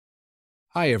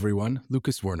Hi everyone,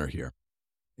 Lucas Werner here.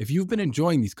 If you've been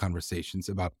enjoying these conversations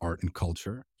about art and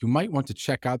culture, you might want to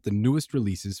check out the newest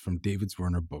releases from David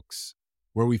Werner Books,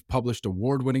 where we've published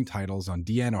award-winning titles on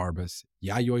Diane Arbus,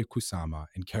 Yayoi Kusama,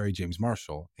 and Carrie James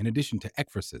Marshall, in addition to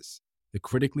Ekphrasis, the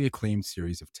critically acclaimed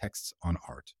series of texts on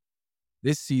art.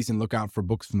 This season, look out for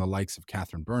books from the likes of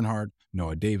Catherine Bernhard,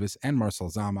 Noah Davis, and Marcel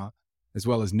Zama, as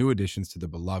well as new additions to the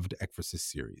beloved Ekphrasis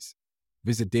series.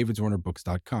 Visit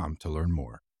davidswernerbooks.com to learn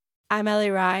more. I'm Ellie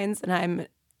Rines, and I'm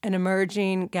an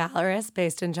emerging gallerist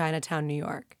based in Chinatown, New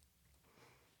York.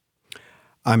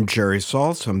 I'm Jerry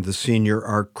Saltz. I'm the senior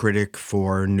art critic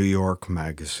for New York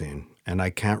Magazine, and I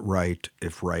can't write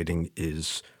if writing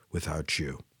is without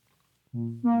you.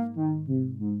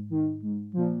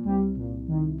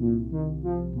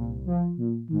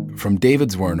 From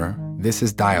David Werner, this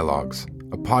is Dialogues,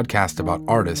 a podcast about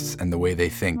artists and the way they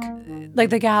think. Like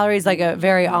the gallery is like a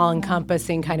very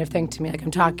all-encompassing kind of thing to me. Like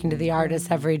I'm talking to the artists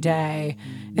every day.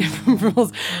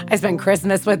 I spend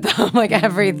Christmas with them, like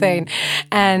everything.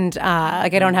 And I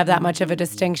don't have that much of a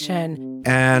distinction.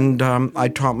 And I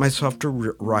taught myself to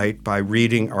write by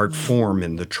reading art form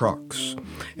in the trucks.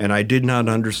 And I did not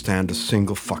understand a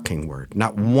single fucking word,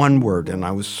 not one word. And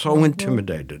I was so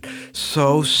intimidated,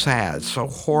 so sad, so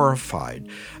horrified.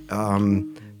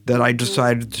 That I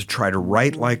decided to try to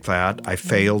write like that. I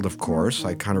failed, of course.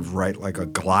 I kind of write like a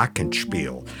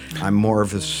glockenspiel. I'm more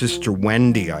of a Sister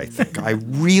Wendy, I think. I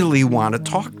really want to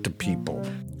talk to people.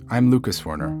 I'm Lucas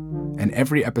Werner, and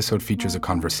every episode features a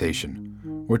conversation.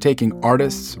 We're taking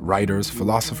artists, writers,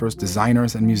 philosophers,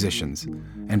 designers, and musicians,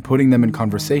 and putting them in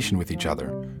conversation with each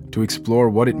other to explore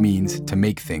what it means to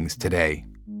make things today.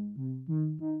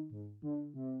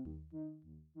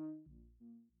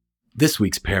 This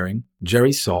week's pairing, Jerry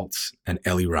Saltz and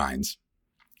Ellie Rines.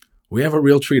 We have a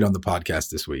real treat on the podcast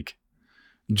this week.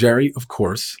 Jerry, of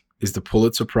course, is the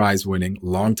Pulitzer Prize-winning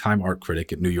longtime art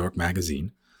critic at New York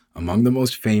Magazine, among the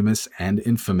most famous and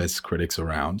infamous critics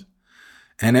around.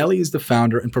 And Ellie is the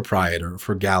founder and proprietor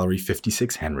for Gallery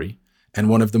 56 Henry and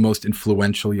one of the most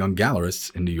influential young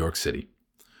gallerists in New York City.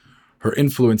 Her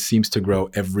influence seems to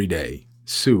grow every day,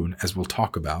 soon, as we'll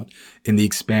talk about, in the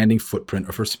expanding footprint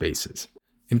of her spaces.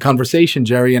 In conversation,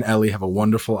 Jerry and Ellie have a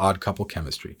wonderful odd couple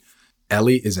chemistry.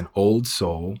 Ellie is an old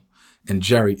soul, and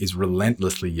Jerry is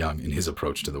relentlessly young in his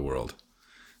approach to the world.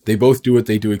 They both do what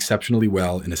they do exceptionally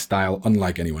well in a style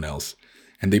unlike anyone else,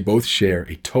 and they both share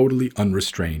a totally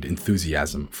unrestrained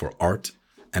enthusiasm for art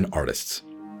and artists.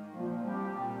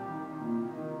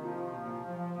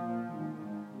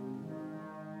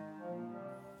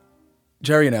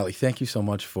 Jerry and Ellie, thank you so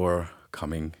much for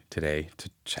coming today to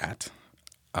chat.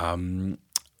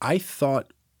 I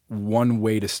thought one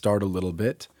way to start a little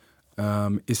bit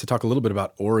is to talk a little bit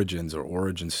about origins or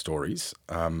origin stories.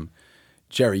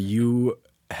 Jerry, you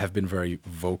have been very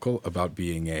vocal about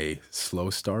being a slow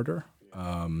starter.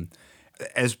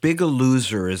 As big a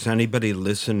loser as anybody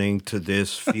listening to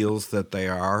this feels that they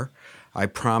are, I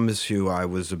promise you I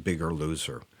was a bigger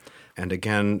loser. And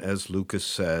again, as Lucas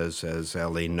says, as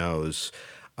Ellie knows,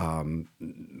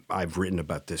 I've written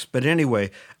about this. But anyway,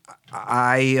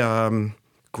 I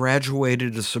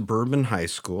graduated a suburban high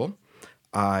school.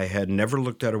 I had never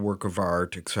looked at a work of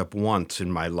art except once in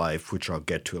my life, which I'll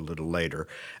get to a little later.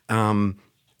 I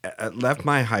left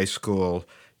my high school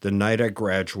the night I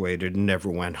graduated and never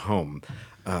went home.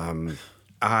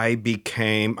 I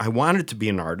wanted to be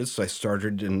an artist. I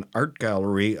started an art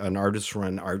gallery, an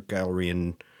artist-run art gallery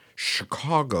in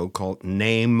Chicago called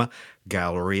Name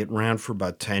Gallery. It ran for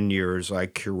about 10 years. I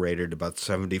curated about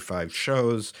 75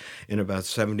 shows in about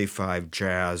 75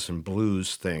 jazz and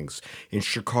blues things. In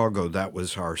Chicago, that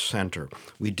was our center.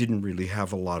 We didn't really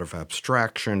have a lot of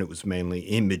abstraction. It was mainly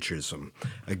imagism.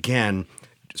 Again,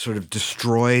 sort of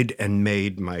destroyed and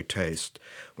made my taste.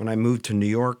 When I moved to New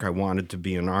York, I wanted to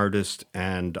be an artist,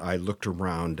 and I looked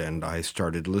around and I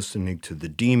started listening to the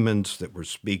demons that were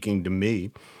speaking to me.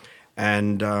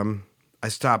 And I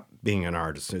stopped being an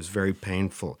artist. It was very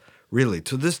painful. Really,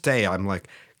 to this day, I'm like,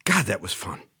 God, that was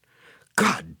fun.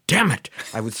 God damn it.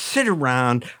 I would sit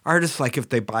around, artists like if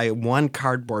they buy one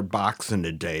cardboard box in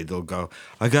a day, they'll go,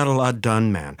 I got a lot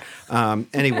done, man.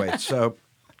 Anyway, so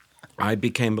I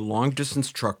became a long-distance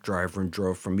truck driver and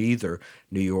drove from either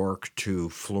New York to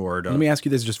Florida. Let me ask you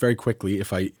this just very quickly.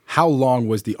 How long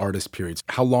was the artist period?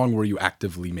 How long were you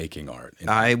actively making art?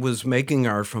 I was making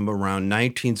art from around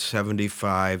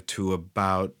 1975 to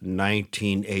about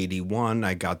 1981.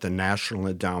 I got the National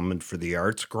Endowment for the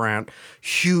Arts grant,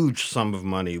 huge sum of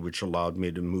money, which allowed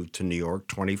me to move to New York,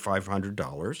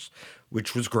 $2,500,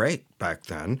 which was great back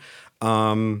then.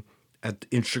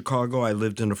 In Chicago, I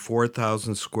lived in a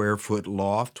 4,000 square foot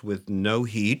loft with no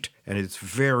heat, and it's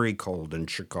very cold in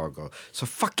Chicago. So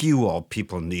fuck you all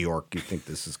people in New York, you think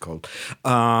this is cold.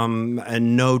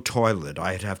 And no toilet.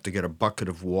 I'd have to get a bucket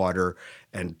of water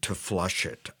and to flush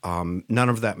it. None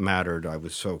of that mattered. I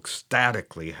was so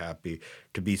ecstatically happy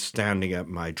to be standing at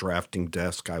my drafting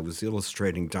desk. I was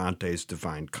illustrating Dante's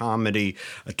Divine Comedy,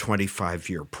 a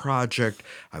 25-year project.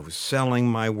 I was selling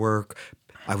my work.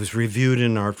 I was reviewed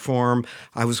in art form.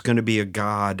 I was going to be a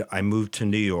god. I moved to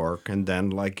New York, and then,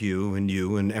 like you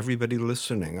and everybody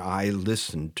listening, I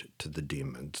listened to the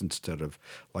demons instead of,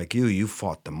 like you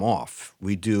fought them off.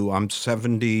 I'm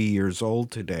 70 years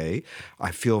old today. I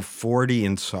feel 40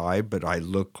 inside, but I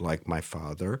look like my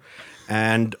father.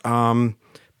 And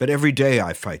but every day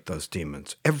I fight those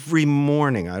demons. Every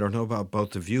morning, I don't know about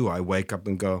both of you, I wake up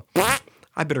and go,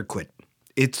 I better quit.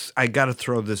 I got to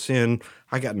throw this in.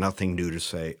 I got nothing new to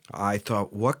say. I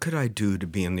thought, what could I do to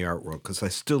be in the art world? Because I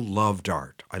still loved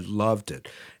art. I loved it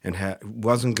and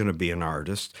wasn't going to be an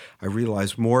artist. I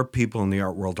realized more people in the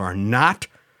art world are not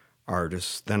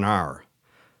artists than are.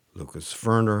 Lucas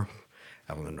Werner,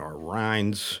 Eleanor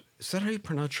Rines. Is that how you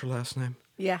pronounce your last name?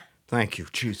 Yeah. Thank you,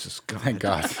 Jesus God. Thank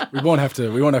God. We won't have to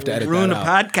edit ruin that a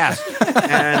out. podcast.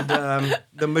 And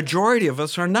the majority of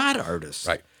us are not artists.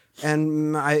 Right.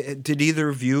 And did either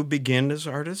of you begin as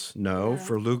artists? No.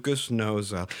 For Lucas, no.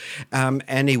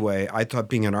 Anyway, I thought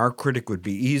being an art critic would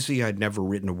be easy. I'd never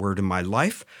written a word in my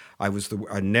life. I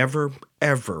never,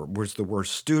 ever was the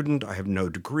worst student. I have no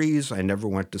degrees. I never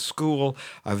went to school.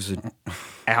 I was an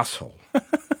asshole.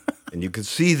 And you can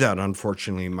see that,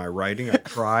 unfortunately, in my writing.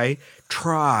 I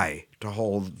try to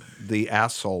hold the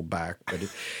asshole back.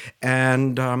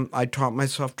 I taught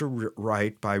myself to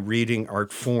write by reading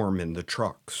art form in the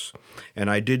trucks. And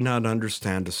I did not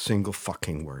understand a single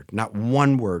fucking word, not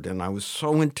one word. And I was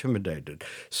so intimidated,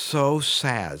 so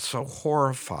sad, so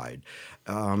horrified.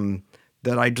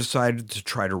 That I decided to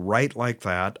try to write like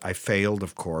that. I failed,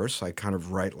 of course. I kind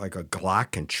of write like a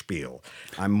glockenspiel.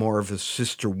 I'm more of a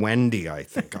Sister Wendy, I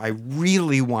think. I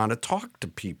really want to talk to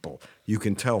people. You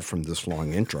can tell from this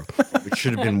long intro, which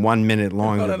should have been 1 minute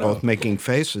long. We're both making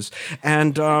faces.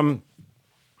 And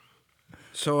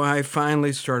so I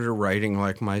finally started writing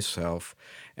like myself.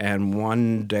 And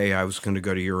one day I was going to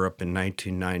go to Europe in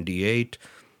 1998,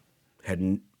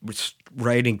 was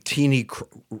writing teeny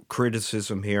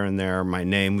criticism here and there. My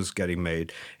name was getting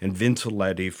made. And Vince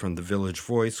Aletti from the Village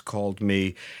Voice called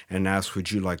me and asked,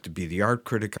 would you like to be the art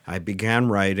critic? I began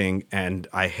writing, and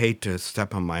I hate to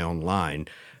step on my own line,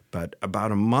 but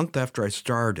about a month after I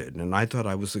started, and I thought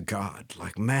I was a god,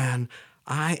 like, man,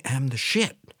 I am the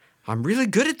shit. I'm really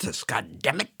good at this, god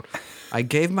damn it. I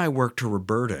gave my work to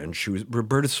Roberta, and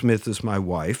Roberta Smith is my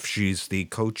wife. She's the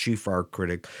co-chief art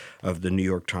critic of the New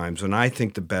York Times, and I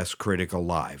think the best critic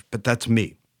alive. But that's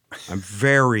me. I'm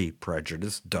very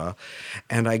prejudiced, duh.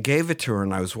 And I gave it to her,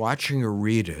 and I was watching her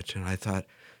read it, and I thought,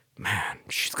 man,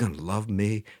 she's going to love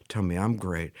me, tell me I'm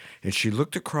great. And she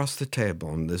looked across the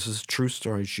table, and this is a true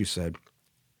story. She said,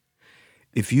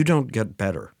 if you don't get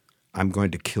better, I'm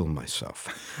going to kill myself.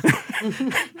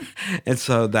 And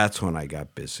so that's when I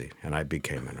got busy, and I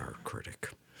became an art critic.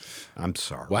 I'm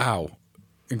sorry. Wow.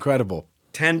 Incredible.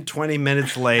 10, 20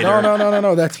 minutes later.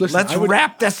 No. Let's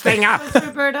Wrap this thing up. Was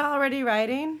Roberta already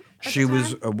writing? She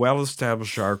was a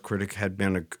well-established art critic, had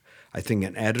been, I think,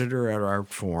 an editor at Art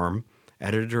Form,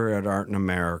 editor at Art in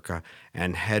America,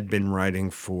 and had been writing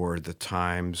for the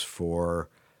Times for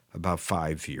about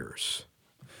 5 years.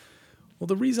 Well,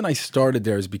 the reason I started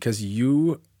there is because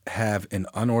you have an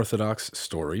unorthodox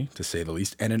story, to say the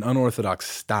least, and an unorthodox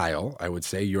style, I would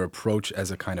say. Your approach as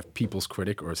a kind of people's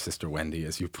critic, or Sister Wendy,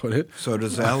 as you put it. So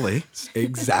does Ellie.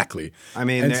 Exactly.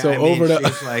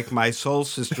 She's like my soul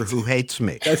sister who hates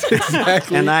me. That's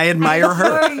exactly. And I admire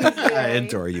her. I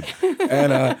adore you.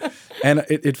 And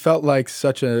it felt like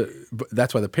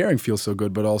that's why the pairing feels so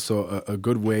good, but also a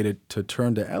good way to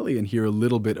turn to Ellie and hear a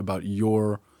little bit about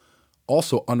your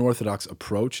also unorthodox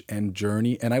approach and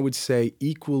journey, and I would say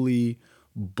equally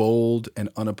bold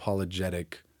and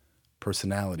unapologetic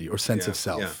personality or sense of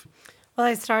self. Yeah. Well,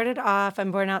 I started off,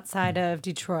 I'm born outside of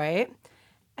Detroit,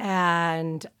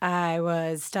 and I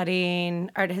was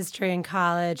studying art history in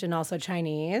college and also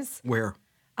Chinese. Where?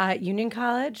 Union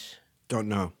College. Don't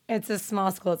know. It's a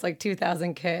small school. It's like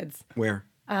 2,000 kids. Where?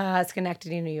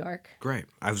 Schenectady, New York. Great.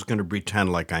 I was going to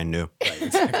pretend like I knew.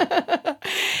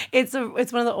 It's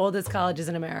one of the oldest colleges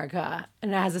in America,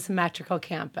 and it has a symmetrical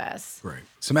campus. Right.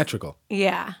 Symmetrical.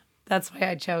 Yeah. That's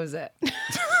why I chose it.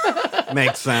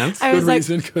 Makes sense. I was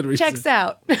Good reason. checks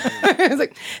out. I was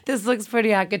like, this looks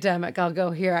pretty academic. I'll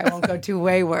go here. I won't go too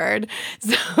wayward.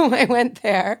 So I went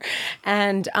there,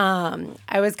 and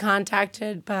I was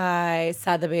contacted by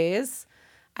Sotheby's.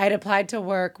 I had applied to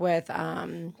work with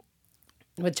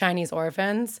Chinese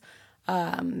orphans,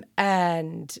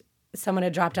 and someone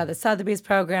had dropped out of the Sotheby's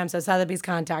program, so Sotheby's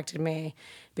contacted me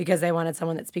because they wanted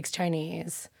someone that speaks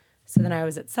Chinese. So then I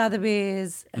was at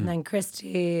Sotheby's, and then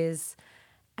Christie's,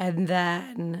 and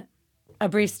then a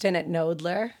brief stint at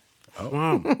Knoedler. Oh,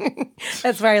 wow.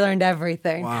 That's where I learned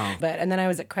everything. Wow. And then I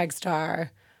was at Craig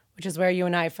Starr, which is where you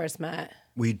and I first met.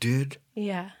 We did?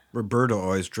 Yeah. Roberta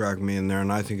always dragged me in there,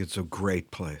 and I think it's a great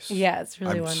place. Yeah, it's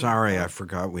really wonderful. I'm sorry I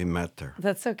forgot we met there.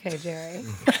 That's okay, Jerry.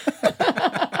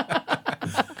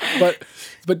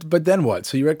 But then what?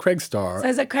 So you're at Craig Starr. So I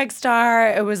was at Craig Starr.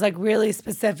 It was like really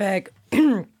specific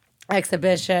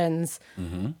exhibitions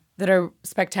that are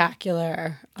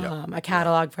spectacular, a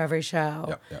catalog for every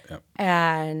show. Yep.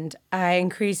 And I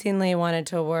increasingly wanted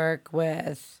to work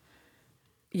with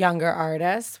younger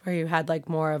artists where you had like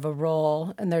more of a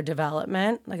role in their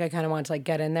development. Like I kind of wanted to like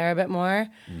get in there a bit more.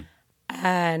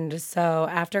 And so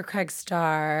after Craig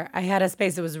Starr, I had a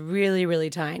space that was really, really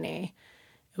tiny.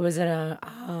 It was in a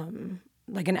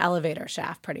like an elevator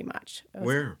shaft, pretty much.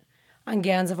 Where? On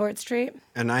Gansevoort Street.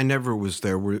 And I never was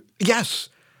there. Yes.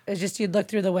 It's just you'd look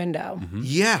through the window.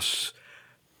 Yes.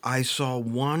 I saw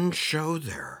one show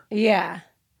there. Yeah.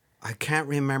 I can't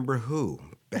remember who.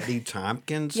 Betty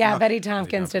Tompkins? Yeah, No. Betty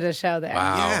Tompkins did a show there.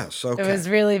 Wow. Yes, okay. It was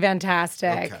really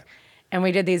fantastic. Okay. And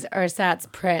we did these ersatz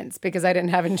prints because I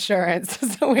didn't have insurance,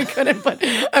 so we couldn't put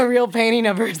a real painting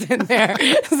of hers in there.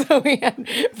 So we had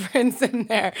prints in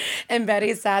there. And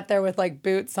Betty sat there with like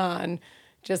boots on,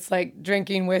 just like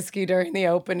drinking whiskey during the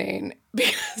opening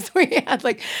because we had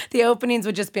like the openings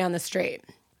would just be on the street.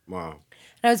 Wow.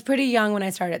 And I was pretty young when I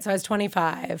started, so I was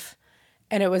 25.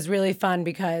 And it was really fun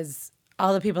because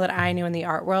all the people that I knew in the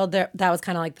art world, that was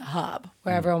kind of like the hub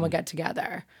where everyone would get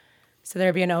together. So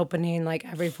there'd be an opening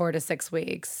like every 4 to 6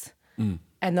 weeks,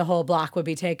 and the whole block would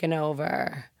be taken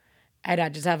over. And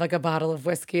I'd just have like a bottle of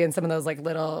whiskey and some of those like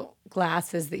little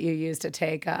glasses that you use to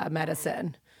take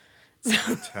medicine.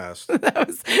 Fantastic. That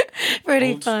was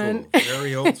pretty Old fun. school.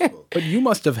 Very old school. But you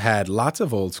must have had lots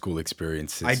of old school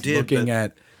experiences. I did, Looking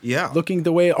but- looking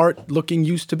the way art looking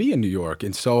used to be in New York,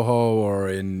 in Soho, or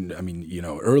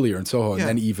earlier in Soho, and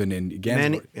then even in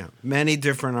Gansevoort. Many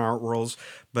different art roles.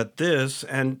 But this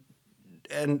and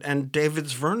David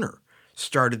Zwerner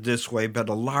started this way, but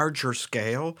a larger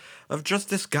scale of just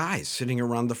this guy sitting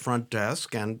around the front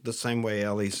desk, and the same way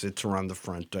Ellie sits around the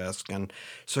front desk. And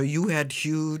so you had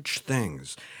huge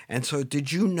things. And so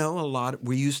did you know a lot?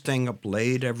 Were you staying up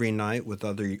late every night with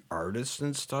other artists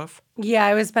and stuff? Yeah,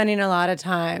 I was spending a lot of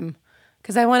time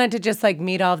because I wanted to just like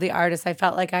meet all of the artists. I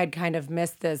felt like I'd kind of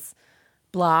missed this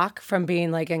block from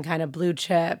being like in kind of blue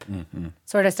chip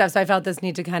sort of stuff. So I felt this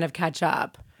need to kind of catch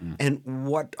up. And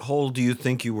what hole do you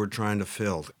think you were trying to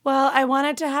fill? Well, I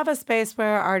wanted to have a space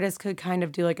where artists could kind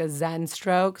of do like a Zen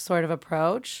stroke sort of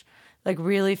approach, like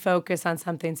really focus on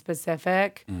something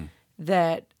specific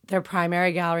that their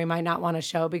primary gallery might not want to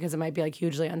show because it might be like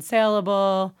hugely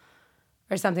unsaleable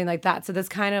or something like that. So this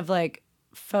kind of like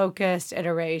focused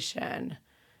iteration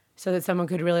so that someone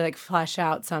could really like flesh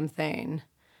out something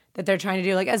that they're trying to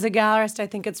do. Like as a gallerist, I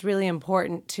think it's really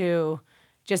important to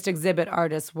just exhibit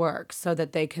artists' work so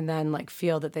that they can then like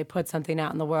feel that they put something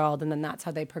out in the world, and then that's how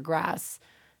they progress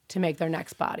to make their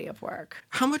next body of work.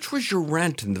 How much was your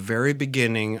rent in the very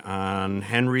beginning on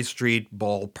Henry Street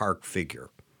ballpark figure?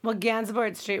 Well,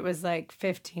 Gansevoort Street was like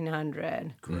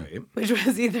 $1,500. Great. Which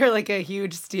was either like a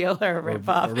huge steal or a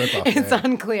ripoff. It's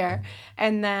unclear.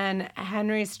 And then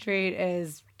Henry Street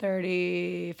is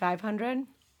 $3,500.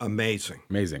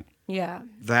 Amazing. Yeah.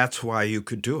 That's why you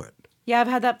could do it. Yeah, I've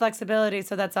had that flexibility,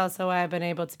 so that's also why I've been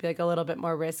able to be like a little bit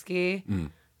more risky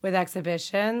with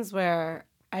exhibitions where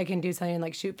I can do something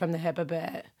like shoot from the hip a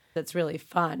bit. That's really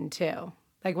fun too.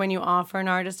 Like when you offer an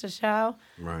artist a show,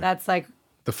 that's like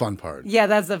The fun part. Yeah,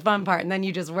 that's the fun part, and then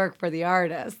you just work for the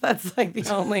artist. That's like the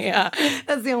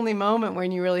only moment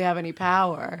when you really have any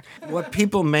power. What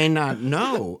people may not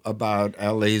know about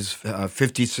LA's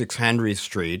 56 Henry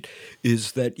Street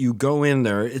is that you go in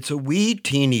there. It's a wee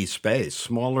teeny space,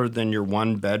 smaller than your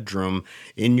one bedroom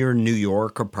in your New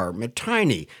York apartment,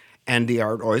 tiny. And the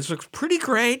art always looks pretty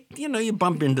great. You know, you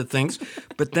bump into things.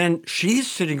 But then she's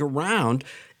sitting around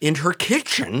in her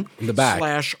kitchen, in the back,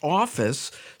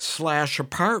 /office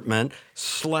 /apartment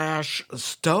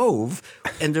 /stove,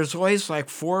 and there's always like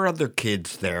 4 other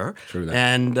kids there. True that.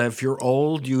 And if you're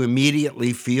old, you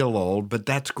immediately feel old, but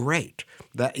that's great.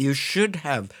 That you should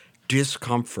have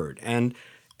discomfort. And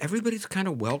everybody's kind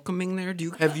of welcoming there.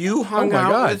 Have you hung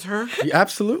out with her? Yeah,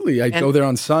 absolutely. I go there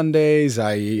on Sundays.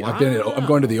 I'm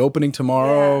going to the opening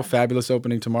tomorrow, fabulous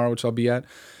opening tomorrow, which I'll be at.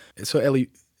 So, Ellie,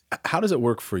 how does it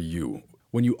work for you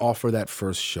when you offer that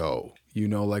first show? You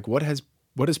know, like what has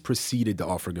preceded the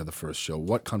offering of the first show?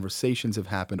 What conversations have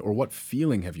happened, or what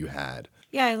feeling have you had?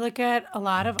 Yeah, I look at a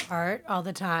lot of art all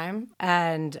the time,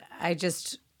 and I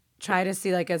just try to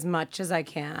see like as much as I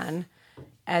can.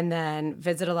 And then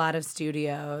visit a lot of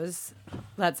studios,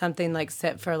 let something like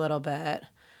sit for a little bit.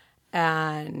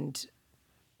 And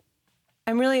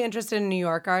I'm really interested in New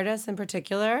York artists in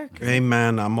particular.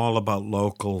 Amen. I'm all about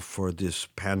local for this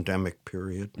pandemic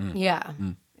period. Yeah.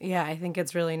 Yeah, I think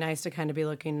it's really nice to kind of be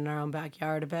looking in our own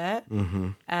backyard a bit.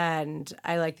 And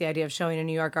I like the idea of showing a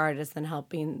New York artist and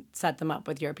helping set them up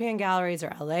with European galleries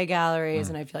or LA galleries.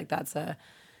 And I feel like that's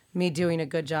me doing a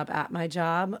good job at my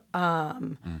job.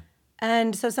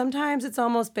 And so sometimes it's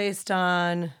almost based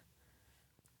on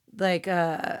like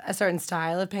a certain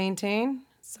style of painting.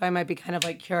 So I might be kind of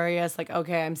like curious, like,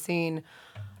 okay, I'm seeing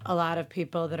a lot of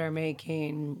people that are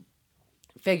making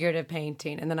figurative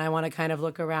painting. And then I want to kind of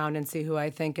look around and see who I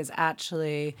think is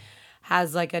actually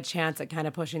has like a chance at kind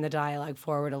of pushing the dialogue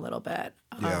forward a little bit.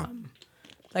 Yeah.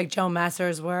 Like Joe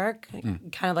Messer's work,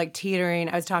 kind of like teetering.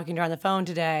 I was talking to her on the phone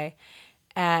today,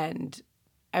 and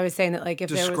I was saying that like if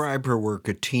describe her work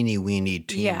a teeny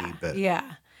bit.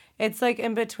 Yeah. It's like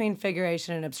in between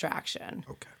figuration and abstraction.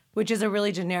 Okay. Which is a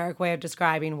really generic way of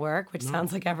describing work, which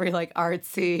sounds like every like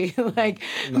artsy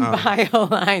bio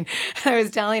line. I was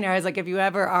telling her, I was like, if you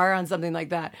ever are on something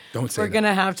like that, we're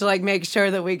gonna have to like make sure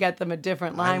that we get them a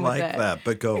different line with it. I like that,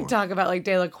 but go on. Talk about like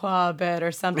Delacroix a bit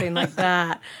or something like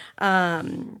that.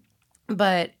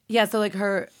 But yeah, so like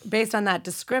based on that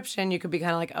description, you could be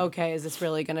kind of like, okay, is this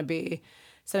really gonna be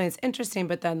something that's interesting?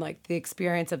 But then like the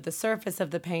experience of the surface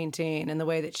of the painting and the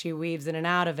way that she weaves in and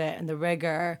out of it and the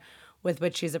rigor with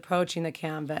which she's approaching the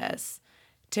canvas,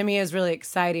 to me is really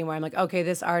exciting, where I'm like, okay,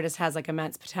 this artist has like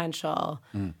immense potential.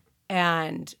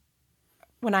 And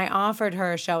when I offered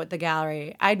her a show at the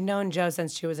gallery, I'd known Jo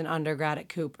since she was an undergrad at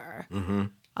Cooper,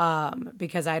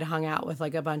 because I'd hung out with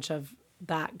like a bunch of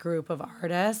that group of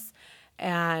artists.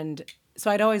 And so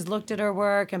I'd always looked at her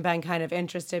work and been kind of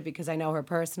interested because I know her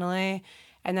personally.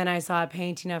 And then I saw a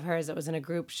painting of hers that was in a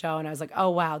group show, and I was like,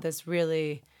 oh, wow, this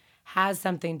really has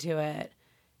something to it.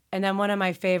 And then one of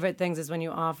my favorite things is when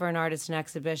you offer an artist an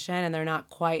exhibition and they're not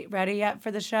quite ready yet for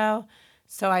the show.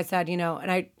 So I said, and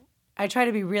I try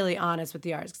to be really honest with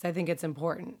the artist because I think it's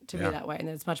important to be that way, and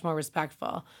it's much more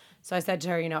respectful. So I said to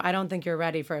her, I don't think you're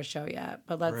ready for a show yet,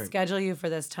 but let's schedule you for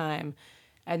this time.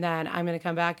 And then I'm going to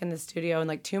come back in the studio in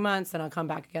like 2 months, and I'll come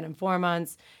back again in 4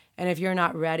 months. And if you're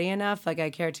not ready enough, like I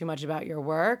care too much about your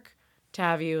work to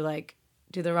have you like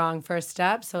do the wrong first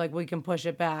step. So like we can push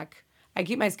it back. I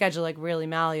keep my schedule like really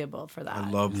malleable for that. I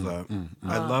love that.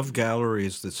 I love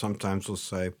galleries that sometimes will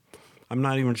say, I'm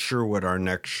not even sure what our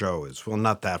next show is. Well,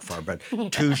 not that far, but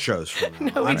 2 shows from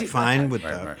now. No, I'm fine with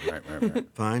that. Right.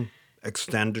 Fine.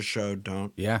 Extend a show,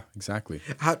 don't. Yeah, exactly.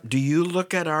 How do you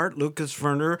look at art, Lucas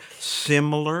Werner,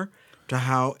 similar to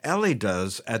how Ellie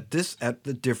does at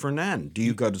the different end? Do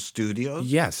you go to studios?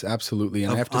 Yes, absolutely.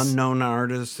 And of I have to unknown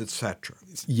artists, etc.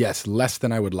 Yes, less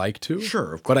than I would like to.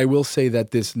 Sure, of course. But I will say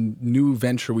that this new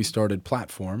venture we started,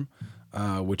 Platform,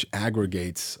 which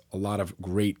aggregates a lot of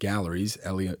great galleries,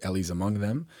 Ellie's among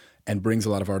them, and brings a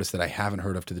lot of artists that I haven't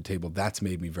heard of to the table. That's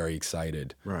made me very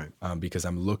excited. Right. Because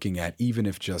I'm looking at, even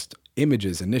if just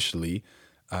images initially,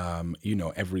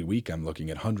 every week I'm looking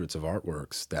at hundreds of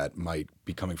artworks that might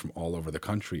be coming from all over the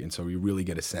country. And so you really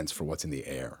get a sense for what's in the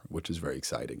air, which is very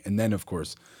exciting. And then, of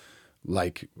course,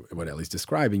 like what Ellie's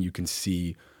describing, you can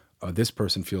see this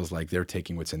person feels like they're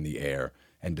taking what's in the air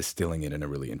and distilling it in a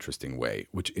really interesting way,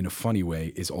 which in a funny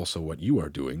way is also what you are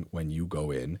doing when you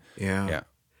go in. Yeah.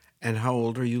 And how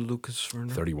old are you, Lucas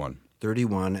Werner? 31.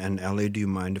 31. And Ellie, do you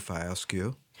mind if I ask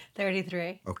you?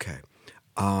 33. Okay.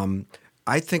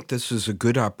 I think this is a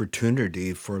good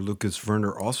opportunity for Lucas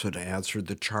Werner also to answer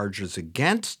the charges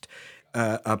against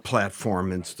a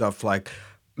Platform and stuff like,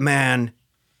 man,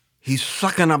 he's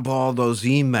sucking up all those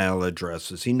email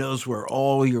addresses. He knows where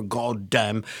all your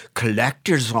goddamn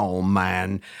collectors are,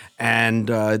 man, and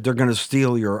they're going to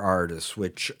steal your artists.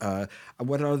 Which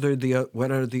what are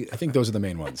the? I think those are the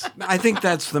main ones. I think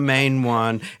that's the main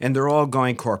one, and they're all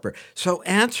going corporate. So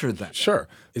answer that. Sure.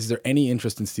 Is there any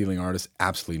interest in stealing artists?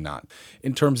 Absolutely not.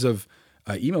 In terms of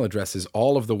email addresses,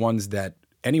 all of the ones that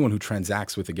anyone who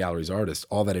transacts with the gallery's artist,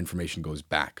 all that information goes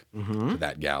back to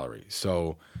that gallery.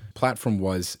 So Platform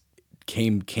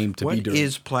came to be. What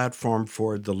is Platform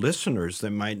for the listeners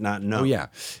that might not know? Oh, yeah.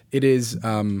 It is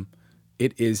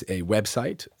It is a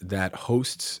website that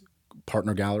hosts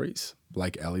partner galleries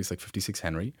like Ellie's, like 56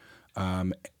 Henry,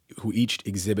 who each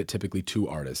exhibit typically 2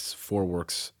 artists, 4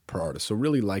 works per artist. So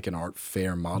really like an art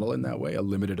fair model in that way, a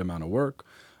limited amount of work.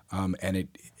 And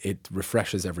it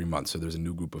refreshes every month. So there's a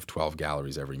new group of 12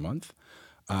 galleries every month.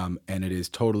 And it is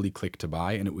totally click to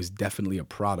buy. And it was definitely a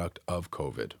product of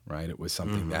COVID, right? It was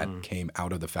something that came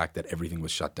out of the fact that everything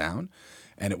was shut down.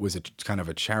 And it was a kind of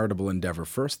a charitable endeavor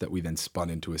first that we then spun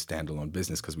into a standalone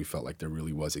business because we felt like there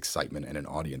really was excitement and an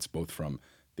audience, both from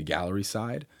the gallery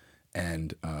side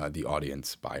and the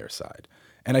audience buyer side.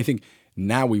 And I think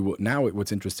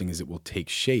what's interesting is it will take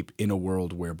shape in a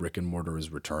world where brick and mortar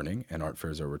is returning and art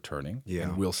fairs are returning. Yeah.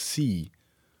 And we'll see.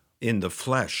 In the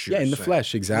flesh, Yeah, in the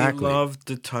flesh, exactly. We love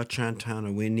to touch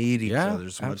antenna. We need each other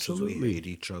as much absolutely. as we hate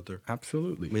each other.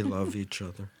 Absolutely. We love each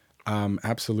other.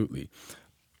 Absolutely.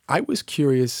 I was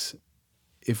curious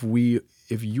if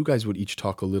you guys would each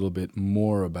talk a little bit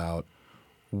more about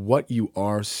what you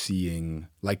are seeing,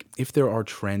 like if there are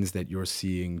trends that you're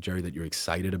seeing, Jerry, that you're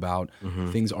excited about,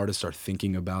 things artists are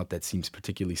thinking about that seems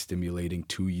particularly stimulating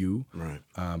to you,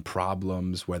 right?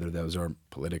 Problems, whether those are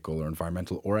political or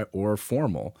environmental or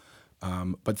formal,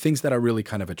 but things that are really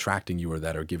kind of attracting you or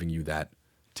that are giving you that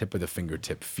tip of the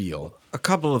fingertip feel. A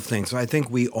couple of things. I think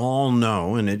we all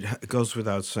know, and it goes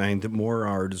without saying, that more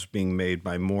art is being made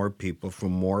by more people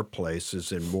from more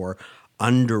places and more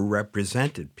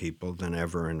underrepresented people than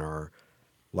ever in our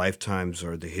lifetimes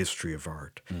or the history of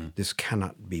art. This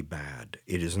cannot be bad.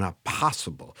 It is not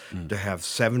possible to have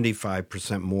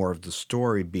 75% more of the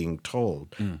story being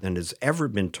told than has ever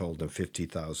been told in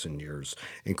 50,000 years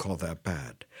and call that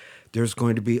bad. There's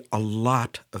going to be a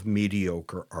lot of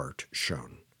mediocre art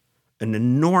shown. An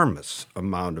enormous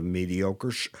amount of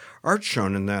mediocre art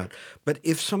shown in that. But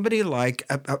if somebody like,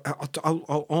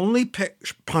 I'll only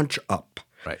punch up.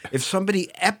 Right. If somebody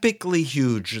epically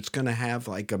huge, it's going to have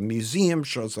like a museum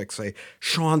shows, like say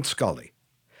Sean Scully,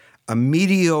 a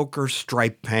mediocre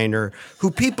stripe painter who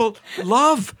people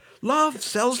love,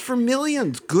 sells for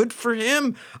millions. Good for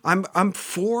him. I'm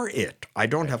for it. I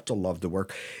don't have to love the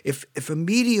work. If a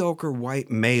mediocre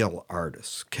white male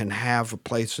artist can have a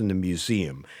place in the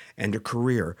museum and a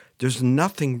career, there's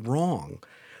nothing wrong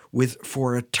with,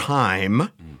 for a time,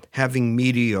 having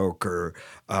mediocre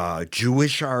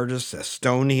Jewish artists,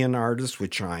 Estonian artists,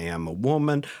 which I am, a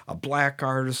woman, a black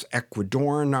artist,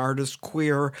 Ecuadorian artist,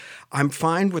 queer. I'm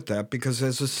fine with that because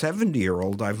as a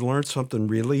 70-year-old, I've learned something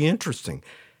really interesting.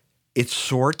 It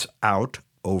sorts out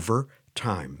over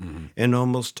time. And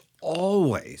almost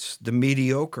always the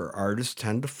mediocre artists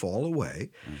tend to fall away.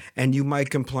 And you might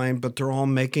complain, but they're all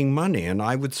making money. And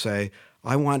I would say,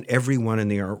 I want everyone in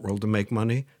the art world to make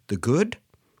money, the good,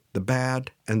 the bad,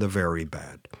 and the very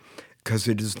bad. Because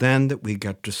it is then that we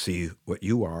get to see what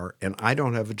you are. And I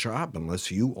don't have a job unless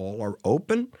you all are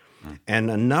open. And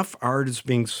enough art is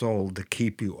being sold to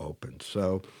keep you open.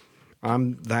 So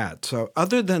I'm that. So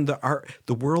other than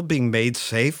the world being made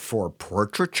safe for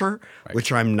portraiture,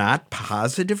 which I'm not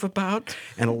positive about,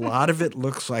 and a lot of it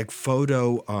looks like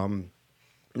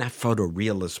not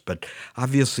photorealist, but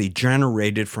obviously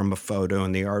generated from a photo,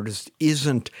 and the artist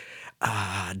isn't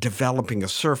developing a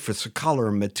surface, a color,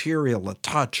 a material, a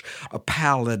touch, a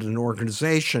palette, an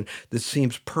organization that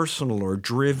seems personal or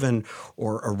driven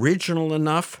or original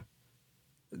enough.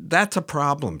 That's a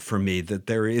problem for me, that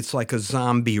it's like a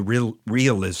zombie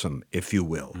realism, if you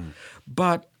will.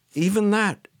 But even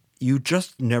that, you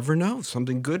just never know.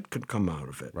 Something good could come out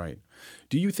of it. Right.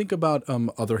 Do you think about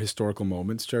other historical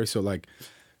moments, Jerry? So like,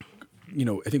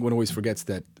 I think one always forgets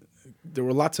that there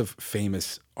were lots of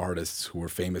famous artists who were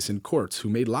famous in courts who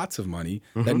made lots of money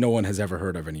that no one has ever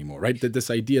heard of anymore, right? That this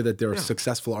idea that there are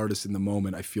successful artists in the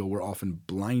moment, I feel we're often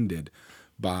blinded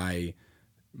by,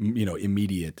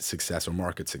 immediate success or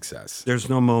market success. There's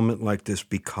no moment like this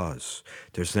because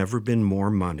there's never been more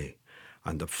money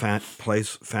on the fat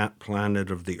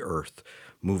planet of the earth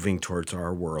moving towards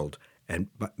our world and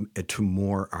to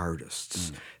more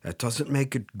artists. That doesn't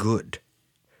make it good.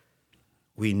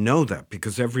 We know that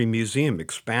because every museum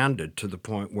expanded to the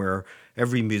point where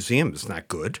every museum is not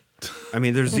good. I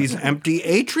mean, there's these empty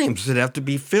atriums that have to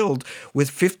be filled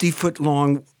with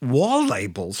 50-foot-long wall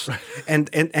labels. And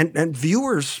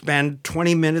viewers spend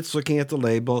 20 minutes looking at the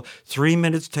label, 3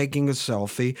 minutes taking a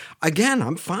selfie. Again,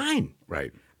 I'm fine.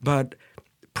 Right. But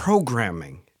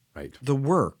programming, right, the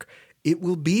work, it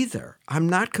will be there. I'm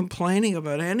not complaining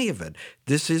about any of it.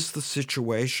 This is the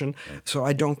situation, so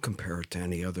I don't compare it to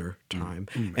any other time.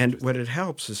 And what it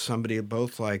helps is somebody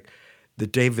both like the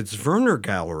David Zwirner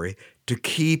Gallery to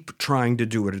keep trying to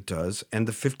do what it does, and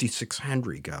the 56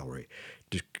 Henry Gallery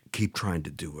to keep trying to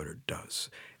do what it does.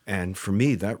 And for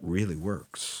me, that really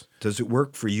works. Does it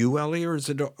work for you, Ellie, or is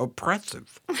it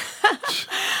oppressive?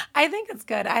 I think it's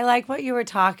good. I like what you were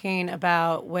talking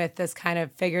about with this kind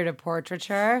of figurative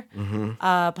portraiture.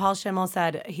 Paul Schimmel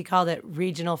said he called it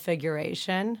regional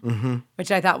figuration,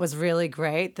 which I thought was really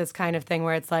great. This kind of thing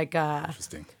where it's like,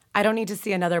 Interesting. I don't need to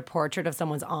see another portrait of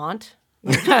someone's aunt.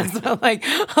 That's like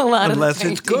a lot Unless of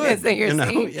the it's good, that you're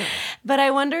seeing. yeah. But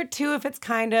I wonder too if it's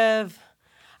kind of.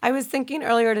 I was thinking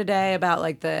earlier today about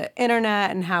like the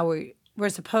internet and how we're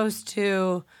supposed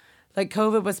to. Like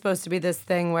COVID was supposed to be this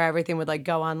thing where everything would like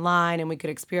go online and we could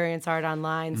experience art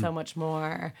online so much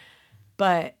more.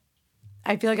 But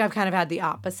I feel like I've kind of had the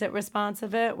opposite response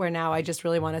of it, where now I just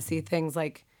really want to see things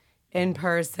like in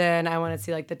person. I want to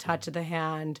see like the touch of the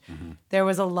hand. There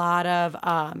was a lot of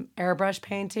airbrush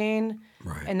painting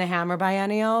in the Hammer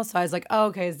Biennial. So I was like, oh,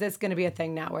 okay, is this going to be a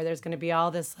thing now where there's going to be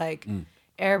all this like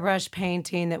airbrush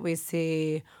painting that we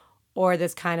see, or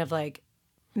this kind of like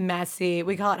messy,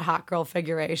 we call it hot girl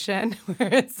figuration,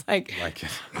 where it's like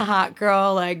a hot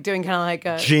girl like doing kind of like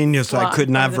a Genius. I swap could of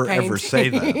the never ever say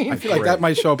that. painting. I feel like that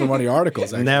might show up in one of your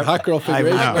articles. Actually. Never- Hot girl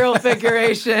figuration. I Hot girl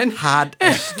figuration. Hot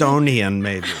Estonian,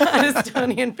 maybe.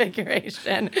 Estonian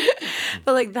figuration.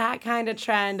 But like that kind of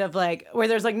trend of like where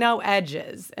there's like no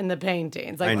edges in the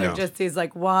paintings. Like I know. they're just these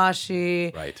like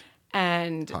washy Right.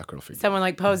 and Hot girl figuration. someone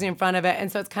like posing in front of it. And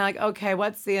so it's kind of like, okay,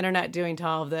 what's the internet doing to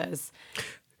all of this?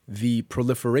 The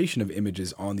proliferation of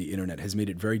images on the internet has made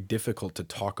it very difficult to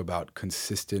talk about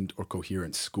consistent or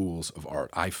coherent schools of art,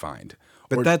 I find.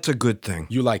 But that's a good thing.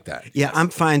 You like that? Yeah, I'm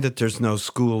fine that there's no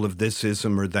school of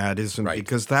thisism or thatism, Right.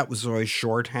 because that was always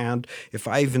shorthand. If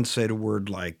I even said a word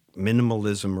like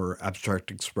minimalism or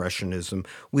abstract expressionism,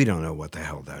 we don't know what the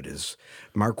hell that is.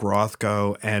 Mark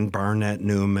Rothko and Barnett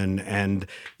Newman and,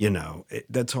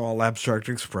 that's all abstract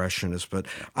expressionists. But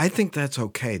I think that's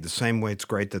okay. The same way it's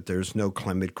great that there's no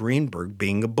Clement Greenberg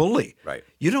being a bully. Right.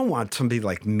 You don't want somebody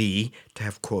like me to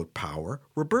have, quote, power.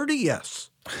 Roberta, yes.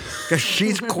 Because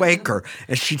she's Quaker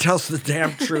and she tells the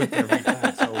damn truth every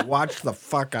time. So watch the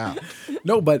fuck out.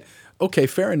 No, but okay,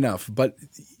 fair enough. But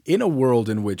in a world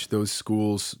in which those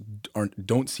schools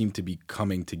don't seem to be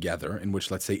coming together, in which,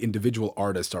 let's say, individual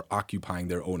artists are occupying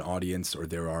their own audience, or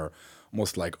there are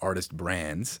almost like artist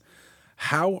brands,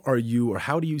 how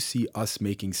do you see us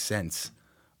making sense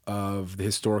of the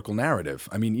historical narrative?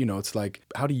 I mean, it's like,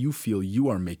 how do you feel you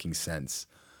are making sense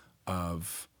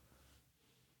of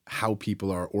how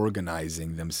people are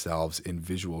organizing themselves in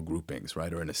visual groupings,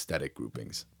 right, or in aesthetic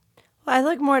groupings? Well, I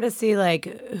look more to see like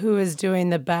who is doing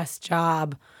the best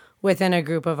job within a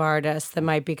group of artists that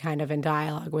might be kind of in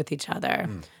dialogue with each other.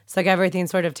 It's like everything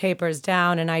sort of tapers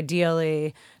down, and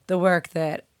ideally the work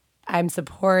that I'm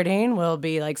supporting will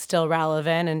be like still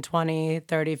relevant in 20,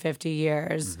 30, 50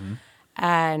 years.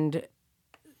 And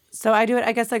so I do it,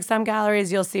 I guess, like some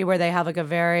galleries you'll see where they have like a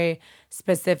very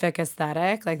specific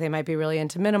aesthetic, like they might be really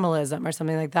into minimalism or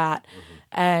something like that.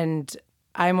 And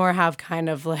I more have kind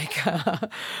of like,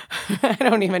 I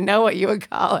don't even know what you would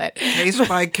call it. Case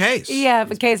by case. Yeah,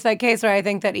 but case by case, where I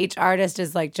think that each artist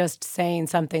is like just saying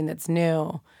something that's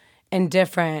new and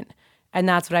different. And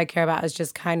that's what I care about, is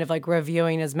just kind of like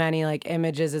reviewing as many like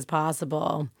images as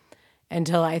possible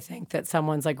until I think that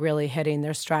someone's like really hitting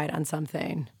their stride on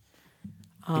something.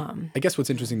 I guess what's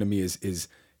interesting to me is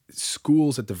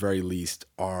schools at the very least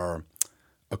are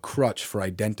a crutch for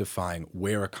identifying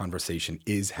where a conversation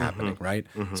is happening, right?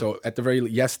 So at the very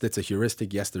yes, that's a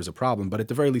heuristic. Yes, there's a problem, but at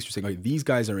the very least, you're saying, okay, these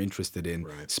guys are interested in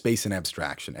space and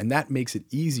abstraction, and that makes it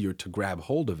easier to grab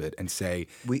hold of it and say,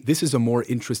 this is a more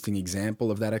interesting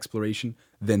example of that exploration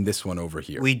than this one over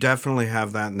here. We definitely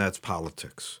have that, and that's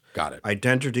politics. Got it.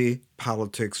 Identity,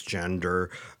 politics,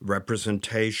 gender,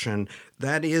 representation,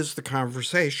 that is the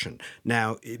conversation.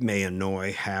 Now, it may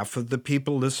annoy half of the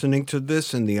people listening to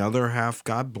this, and the other half,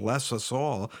 God bless us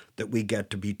all, that we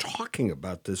get to be talking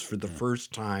about this for the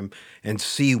first time and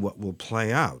see what will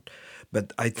play out.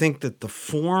 But I think that the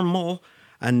formal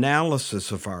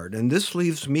analysis of art, and this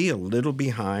leaves me a little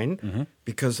behind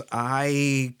because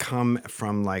I come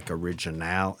from like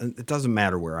original, and it doesn't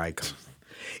matter where I come from.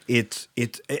 It's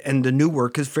and the new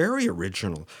work is very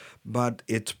original, but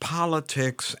its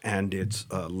politics and its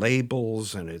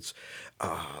labels and its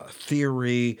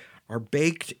theory are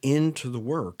baked into the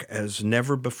work as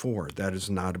never before. That is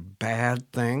not a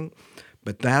bad thing,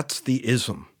 but that's the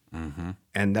ism,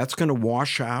 and that's going to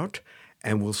wash out.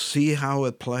 And we'll see how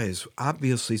it plays.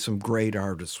 Obviously, some great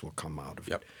artists will come out of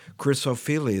it. Chris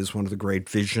O'Feely is one of the great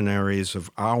visionaries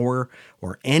of our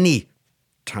or any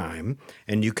time,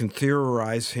 and you can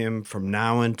theorize him from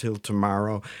now until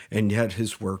tomorrow, and yet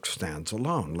his work stands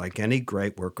alone. Like any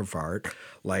great work of art,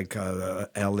 like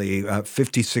Ellie,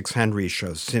 56 Henry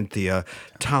shows Cynthia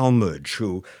Talmadge,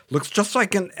 who looks just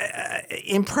like an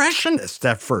impressionist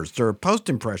at first, or a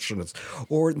post-impressionist,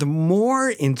 or the more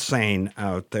insane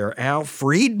out there, Al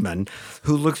Friedman,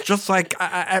 who looks just like,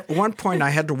 at one point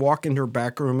I had to walk into her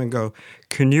back room and go,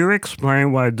 "Can you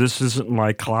explain why this isn't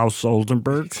like Klaus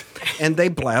Oldenburg?" And they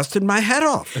blasted my head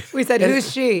off. We said,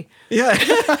 "Who's she?" Yeah,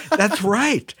 that's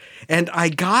right. And I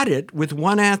got it with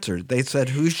one answer. They said,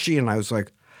 "Who's she?" And I was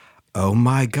like, oh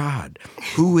my God,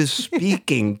 who is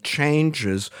speaking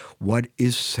changes what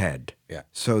is said. Yeah.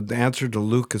 So the answer to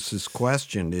Lucas's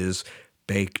question is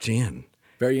baked in.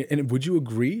 And would you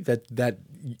agree that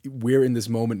we're in this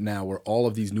moment now where all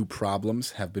of these new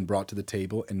problems have been brought to the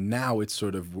table, and now it's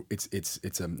sort of it's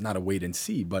not a wait and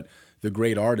see, but the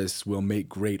great artists will make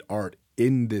great art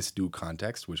in this new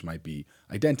context, which might be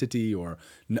identity or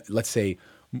let's say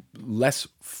less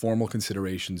formal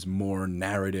considerations, more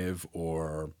narrative,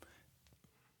 or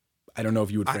I don't know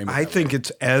if you would frame it. I think it's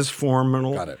as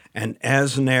formal and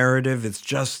as narrative. It's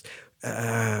just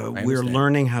we're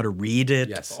learning how to read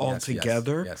it all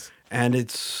together. Yes. And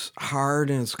it's hard,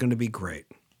 and it's going to be great.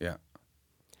 Yeah.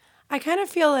 I kind of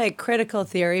feel like critical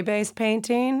theory-based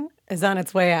painting is on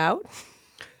its way out.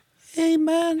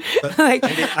 Amen. But like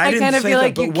I kind of feel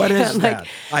like but what is that?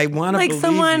 I want to like believe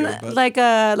someone you, but... like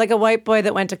a white boy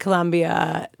that went to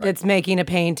Columbia that's making a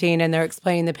painting, and they're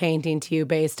explaining the painting to you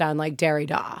based on like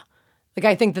Derrida. Like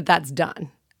I think that's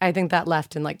done. I think that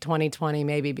left in like 2020,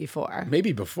 maybe before.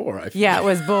 Maybe before. Yeah, it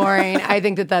was boring. I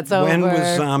think that's over. When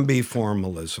was zombie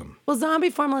formalism? Well, zombie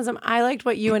formalism, I liked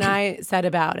what you and I said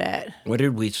about it. What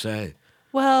did we say?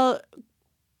 Well,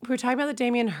 we were talking about the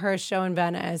Damien Hirst show in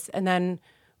Venice, and then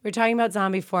we were talking about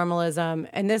zombie formalism,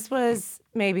 and this was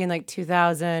maybe in like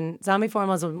 2000. Zombie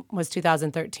formalism was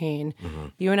 2013. Mm-hmm.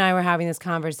 You and I were having this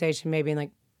conversation maybe in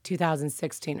like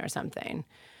 2016 or something.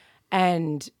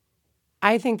 And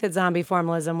I think that zombie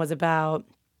formalism was about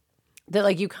that,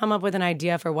 like, you come up with an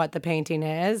idea for what the painting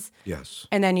is. Yes.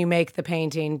 And then you make the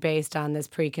painting based on this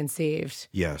preconceived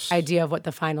idea of what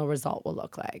the final result will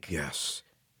look like. Yes.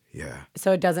 Yeah.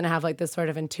 So it doesn't have like this sort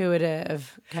of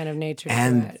intuitive kind of nature to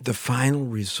And it. the final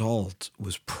result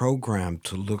was programmed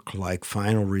to look like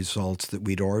final results that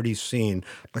we'd already seen,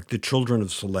 like the children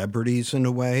of celebrities in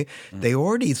a way. Mm. They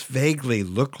already vaguely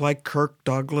look like Kirk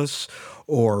Douglas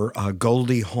or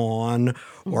Goldie Hawn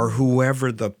or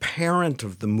whoever the parent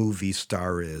of the movie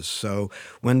star is. So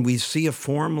when we see a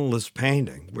formalist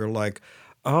painting, we're like,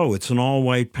 oh, it's an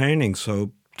all-white painting,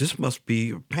 so this must be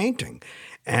a painting.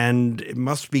 And it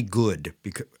must be good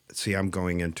because see, I'm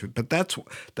going into it, but that's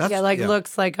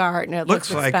looks like art and it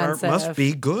looks like expensive. Art must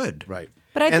be good, right?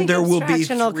 But I think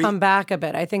abstraction will come back a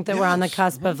bit. I think that we're on the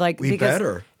cusp of like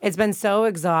because it's been so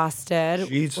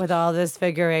exhausted with all this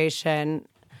figuration,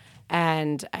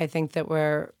 and I think that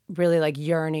we're really like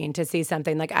yearning to see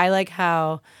something. Like I like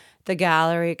how the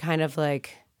gallery kind of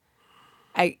like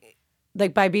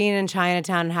by being in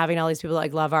Chinatown and having all these people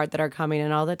like love art that are coming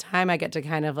in all the time, I get to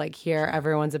kind of like hear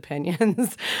everyone's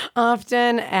opinions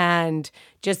often, and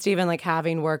just even like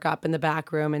having work up in the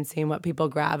back room and seeing what people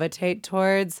gravitate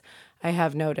towards. I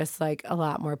have noticed like a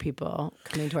lot more people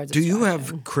coming towards. Do you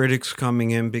have critics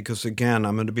coming in? Because again,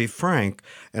 I'm going to be frank,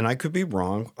 and I could be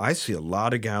wrong. I see a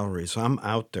lot of galleries. I'm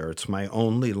out there. It's my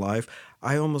only life.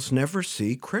 I almost never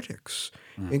see critics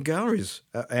in galleries.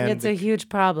 And it's a huge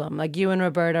problem. Like you and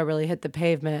Roberta really hit the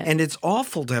pavement. And it's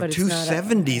awful to have two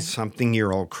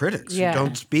 70-something-year-old critics who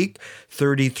don't speak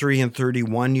 33 and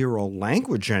 31-year-old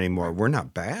language anymore. We're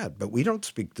not bad, but we don't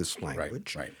speak this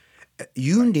language. Right.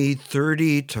 You need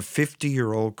 30 to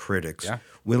 50-year-old critics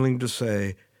willing to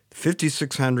say,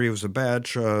 56 Henry was a bad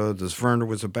show, this Werner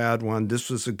was a bad one,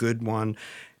 this was a good one,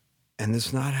 and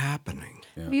it's not happening.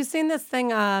 Yeah. Have you seen this thing,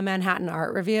 Manhattan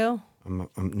Art Review?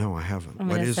 No, I haven't. I'm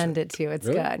going to send it to you. It's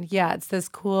good. Yeah, it's this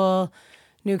cool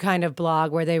new kind of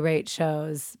blog where they rate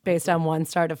shows based on 1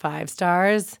 star to 5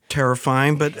 stars.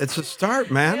 Terrifying, but it's a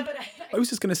start, man. I was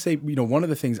just going to say, one of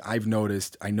the things I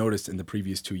noticed in the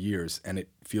previous 2 years, and it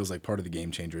feels like part of the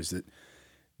game changer, is that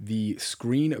the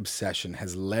screen obsession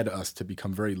has led us to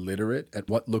become very literate at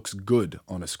what looks good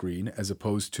on a screen as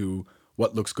opposed to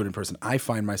what looks good in person. I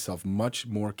find myself much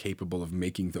more capable of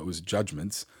making those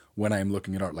judgments when I am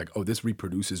looking at art, like, oh, this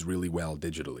reproduces really well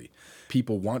digitally.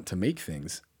 People want to make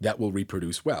things that will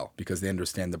reproduce well because they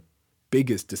understand the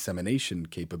biggest dissemination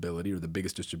capability or the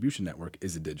biggest distribution network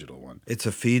is a digital one. It's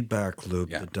a feedback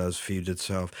loop that does feed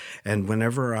itself. And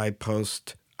whenever I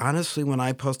post, honestly, when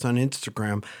I post on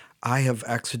Instagram, I have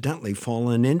accidentally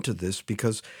fallen into this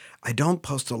because I don't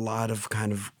post a lot of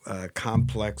kind of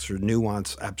complex or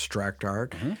nuanced abstract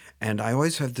art. And I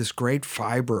always have this great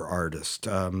fiber artist.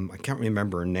 I can't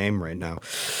remember her name right now.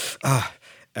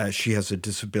 She has a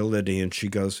disability, and she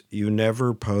goes, "You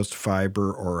never post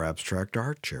fiber or abstract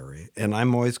art, Jerry." And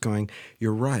I'm always going,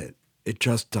 "You're right. It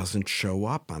just doesn't show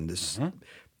up on this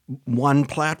one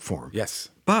platform." Yes.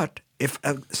 But if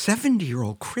a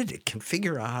 70-year-old critic can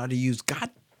figure out how to use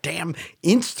goddamn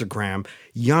Instagram,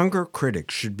 younger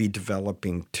critics should be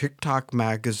developing TikTok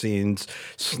magazines,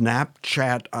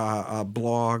 Snapchat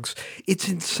blogs. It's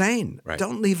insane. Right.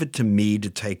 Don't leave it to me to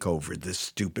take over this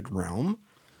stupid realm.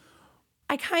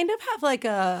 I kind of have like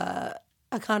a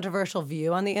controversial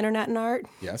view on the internet and art.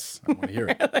 Yes, I want to hear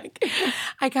it. Like,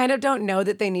 I kind of don't know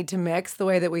that they need to mix the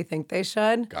way that we think they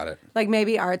should. Got it. Like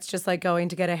maybe art's just like going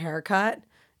to get a haircut,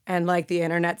 and like the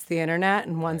internet's the internet,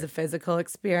 and one's a physical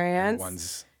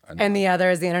experience, and the other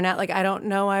is the internet. Like I don't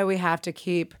know why we have to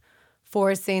keep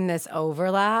forcing this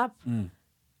overlap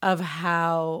of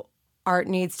how art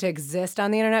needs to exist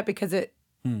on the internet, because it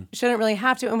shouldn't really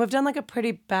have to. And we've done like a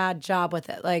pretty bad job with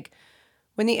it. Like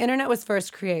when the internet was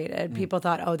first created, people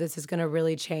thought, oh, this is going to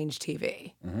really change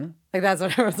TV. Like that's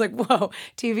what I was like, whoa,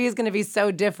 TV is going to be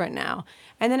so different now.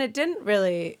 And then it didn't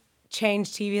really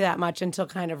change TV that much until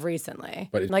kind of recently.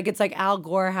 But it's like Al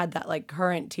Gore had that like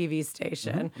current TV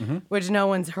station, which no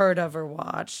one's heard of or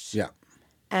watched. Yeah.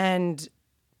 And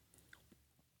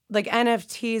like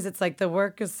NFTs, it's like the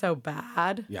work is so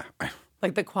bad. Yeah.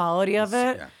 Like the quality of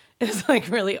it is like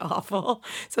really awful.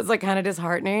 So it's like kind of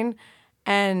disheartening.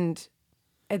 And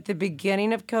at the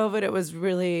beginning of COVID, it was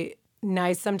really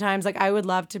nice sometimes. Like I would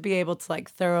love to be able to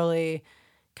like thoroughly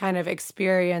kind of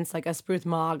experience like a Spruth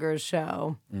Maugers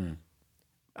show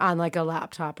on like a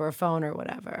laptop or a phone or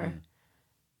whatever.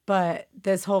 But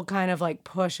this whole kind of like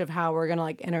push of how we're going to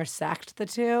like intersect the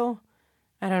two,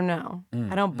 I don't know.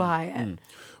 I don't buy it.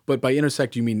 But by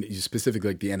intersect, you mean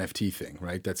specifically like the NFT thing,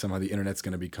 right? That somehow the internet's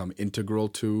going to become integral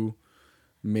to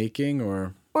making,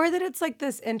 or that it's like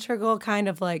this integral kind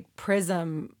of like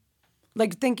prism,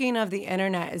 like thinking of the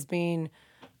internet as being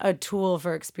a tool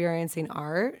for experiencing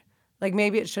art. Like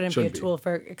maybe it shouldn't be a tool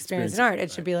for experiencing art.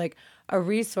 It should be like a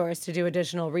resource to do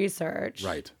additional research.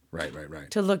 Right.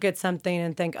 To look at something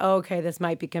and think, oh, okay, this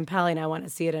might be compelling. I want to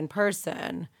see it in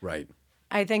person. Right.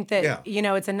 I think that,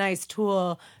 it's a nice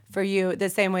tool for you, the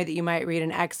same way that you might read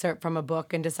an excerpt from a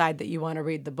book and decide that you want to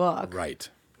read the book. Right.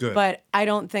 Good. But I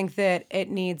don't think that it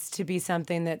needs to be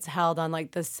something that's held on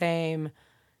like the same.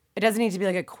 It doesn't need to be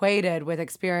like equated with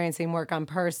experiencing work in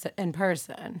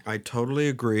person. I totally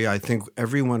agree. I think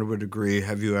everyone would agree.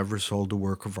 Have you ever sold a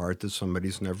work of art that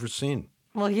somebody's never seen?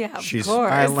 Well, yeah, of She's course.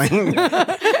 smiling.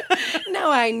 No,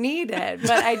 I need it,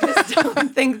 but I just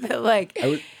don't think that like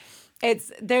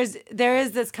there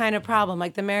is this kind of problem.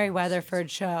 Like the Mary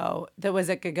Weatherford show that was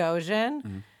at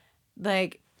Gagosian,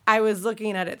 like I was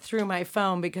looking at it through my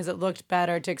phone because it looked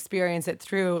better to experience it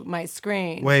through my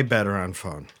screen. Way better on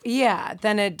phone. Yeah,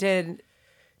 than it did.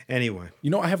 Anyway.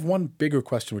 I have one bigger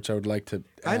question which I would like to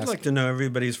ask. I'd like to know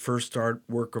everybody's first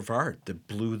work of art that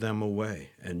blew them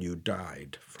away and you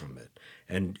died from it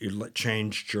and it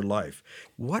changed your life.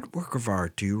 What work of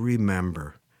art do you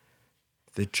remember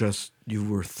that just you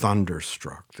were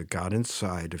thunderstruck, that got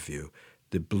inside of you,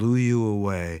 that blew you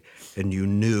away and you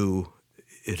knew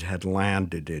it had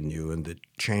landed in you and that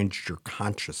changed your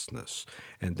consciousness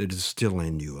and that is still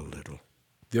in you a little?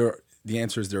 The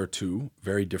answer is there are two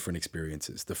very different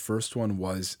experiences. The first one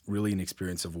was really an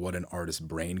experience of what an artist's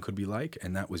brain could be like,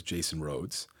 and that was Jason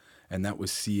Rhodes. And that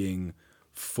was seeing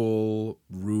full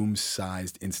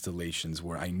room-sized installations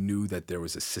where I knew that there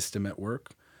was a system at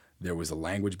work. There was a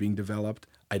language being developed.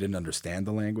 I didn't understand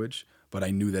the language, but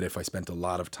I knew that if I spent a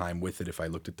lot of time with it, if I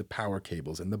looked at the power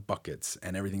cables and the buckets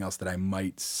and everything else, that I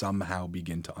might somehow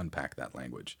begin to unpack that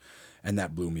language. And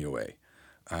that blew me away.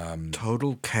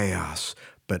 Total chaos,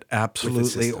 but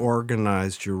absolutely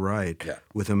organized, you're right,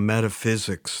 with a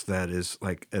metaphysics that is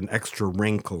like an extra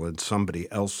wrinkle in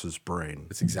somebody else's brain.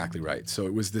 That's exactly right. So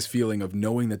it was this feeling of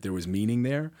knowing that there was meaning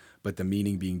there, but the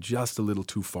meaning being just a little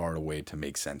too far away to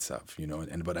make sense of,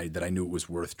 that I knew it was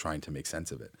worth trying to make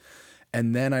sense of it.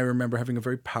 And then I remember having a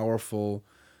very powerful,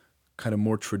 kind of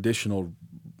more traditional,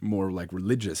 more like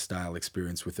religious style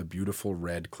experience with a beautiful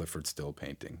red Clifford Still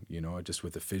painting, just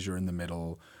with a fissure in the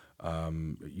middle.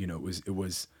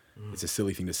 It's a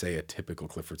silly thing to say, a typical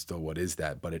Clifford Still, what is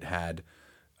that? But it had,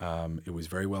 it was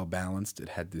very well balanced. It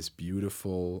had this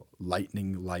beautiful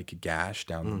lightning-like gash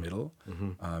down the middle.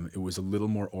 It was a little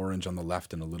more orange on the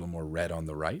left and a little more red on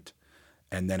the right.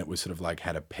 And then it was sort of like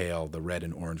had the red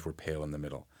and orange were pale in the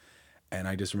middle. And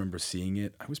I just remember seeing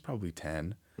it. I was probably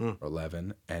 10 or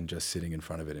 11 and just sitting in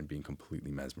front of it and being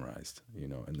completely mesmerized,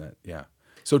 and that, yeah.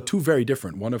 So two very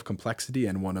different, one of complexity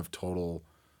and one of total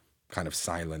kind of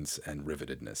silence and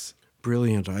rivetedness.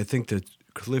 Brilliant. I think that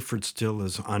Clifford Still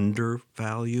is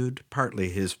undervalued, partly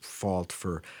his fault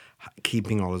for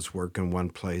keeping all his work in one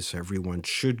place. Everyone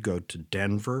should go to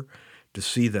Denver to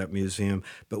see that museum.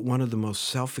 But one of the most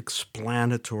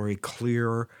self-explanatory,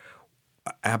 clear,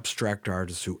 abstract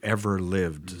artists who ever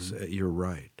lived. You're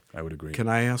right. I would agree. Can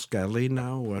I ask Ellie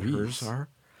now what hers are?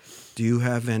 Do you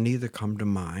have any that come to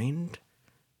mind?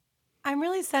 I'm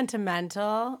really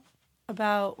sentimental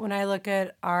about when I look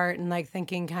at art and like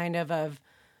thinking kind of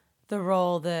the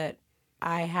role that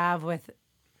I have with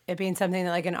it being something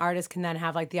that like an artist can then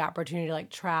have like the opportunity to like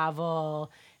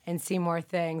travel and see more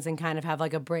things and kind of have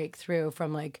like a breakthrough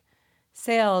from like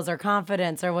sales or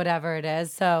confidence or whatever it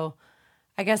is. So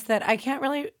I guess that I can't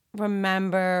really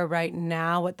remember right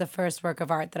now what the first work of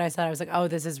art that I saw. I was like, oh,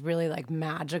 this is really like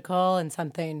magical and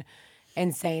something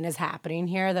insane is happening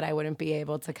here that I wouldn't be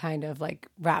able to kind of like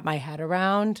wrap my head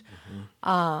around.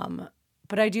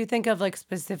 But I do think of like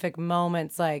specific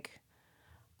moments like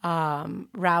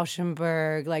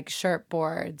Rauschenberg, like shirt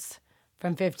boards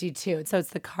from 52. So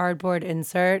it's the cardboard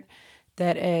insert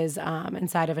that is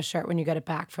inside of a shirt when you get it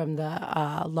back from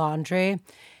the laundry.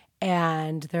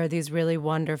 And there are these really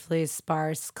wonderfully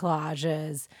sparse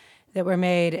collages that were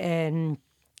made in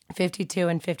 52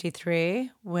 and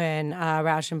 53 when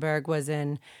Rauschenberg was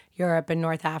in Europe and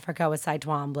North Africa with Cy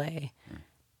Twombly.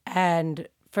 And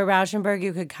for Rauschenberg,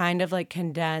 you could kind of like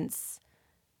condense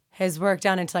his work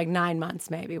down into like 9 months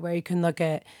maybe, where you can look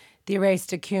at the erased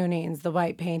de Koonings, the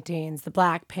white paintings, the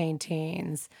black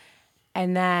paintings.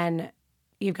 And then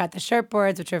you've got the shirt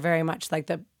boards, which are very much like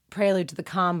the prelude to the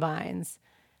combines.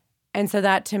 And so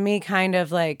that to me kind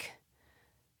of like,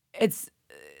 it's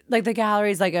like the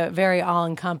gallery is like a very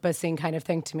all-encompassing kind of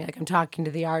thing to me. Like I'm talking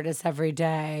to the artists every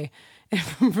day.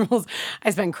 I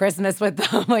spend Christmas with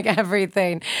them, like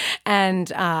everything. And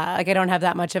like I don't have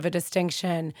that much of a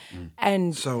distinction.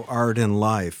 And so art and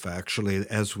life, actually,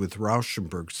 as with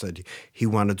Rauschenberg said, he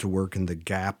wanted to work in the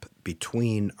gap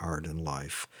between art and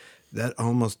life. That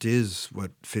almost is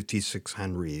what 56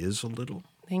 Henry is a little.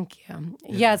 Thank you.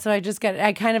 Yeah, so I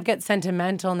kind of get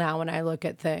sentimental now when I look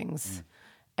at things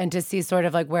and to see sort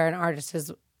of like where an artist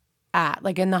is at.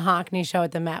 Like in the Hockney show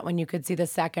at the Met when you could see the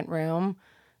second room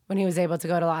when he was able to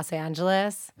go to Los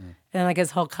Angeles. And then like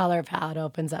his whole color palette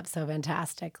opens up so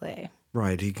fantastically.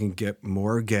 Right, he can get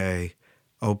more gay,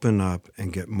 open up,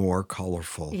 and get more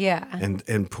colorful. Yeah.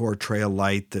 And portray a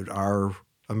light that our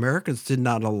Americans did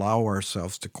not allow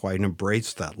ourselves to quite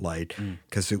embrace that light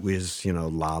because it was,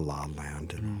 La La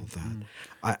Land and all that.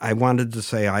 I wanted to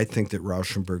say I think that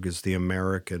Rauschenberg is the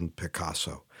American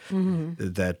Picasso,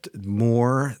 that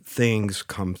more things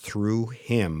come through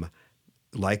him,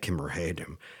 like him or hate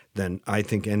him, than I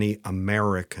think any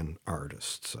American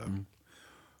artist. So.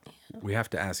 We have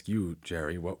to ask you,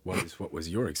 Jerry, what was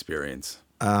your experience?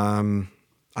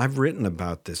 I've written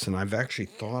about this, and I've actually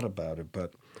thought about it,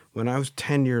 but when I was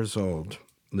 10 years old,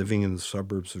 living in the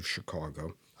suburbs of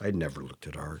Chicago, I'd never looked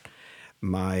at art.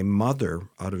 My mother,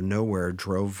 out of nowhere,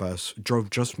 drove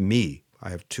just me. I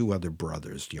have two other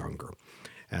brothers younger,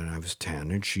 and I was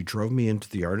 10, and she drove me into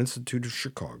the Art Institute of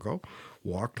Chicago,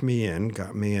 walked me in,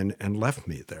 got me in, and left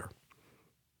me there.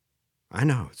 I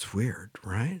know, it's weird,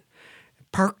 right?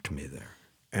 Parked me there.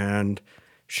 And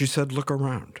she said, look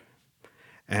around.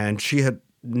 And she had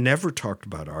never talked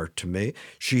about art to me.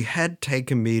 She had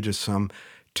taken me to some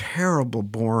terrible,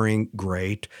 boring,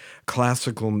 great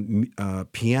classical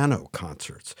piano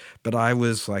concerts. But I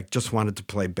was like, just wanted to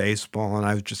play baseball, and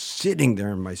I was just sitting there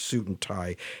in my suit and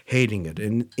tie, hating it.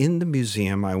 And in the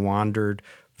museum, I wandered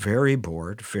very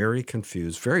bored, very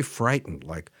confused, very frightened,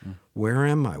 like, where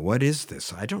am I? What is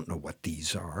this? I don't know what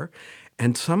these are.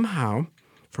 And somehow,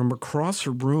 from across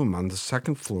a room on the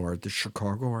second floor at the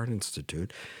Chicago Art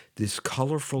Institute, this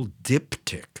colorful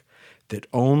diptych that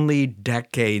only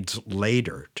decades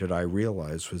later did I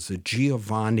realize was a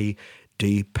Giovanni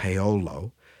di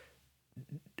Paolo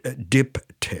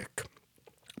diptych,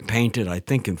 painted, I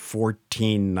think, in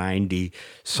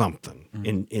 1490-something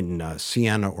in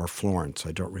Siena or Florence.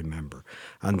 I don't remember.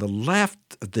 On the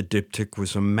left of the diptych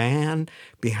was a man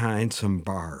behind some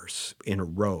bars in a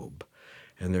robe,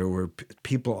 and there were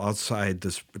people outside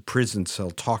this prison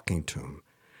cell talking to him.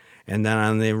 And then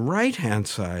on the right-hand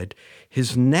side,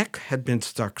 his neck had been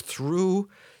stuck through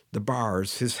the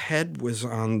bars. His head was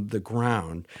on the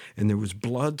ground, and there was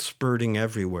blood spurting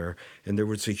everywhere. And there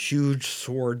was a huge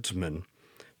swordsman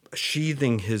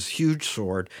sheathing his huge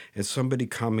sword and somebody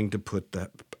coming to put the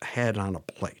head on a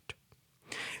plate.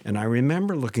 And I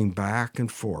remember looking back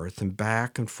and forth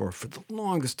for the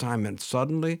longest time. And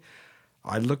suddenly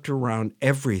I looked around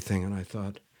everything and I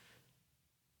thought,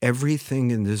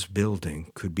 everything in this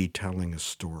building could be telling a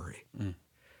story.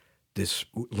 This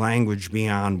language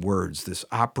beyond words, this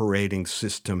operating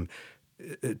system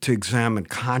to examine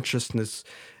consciousness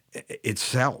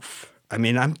itself. I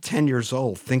mean, I'm 10 years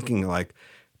old thinking like,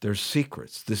 there's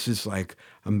secrets. This is like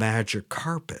a magic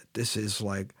carpet. This is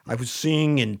like, I was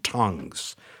seeing in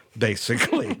tongues,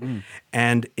 basically.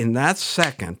 And in that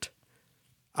second,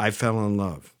 I fell in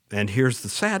love. And here's the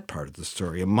sad part of the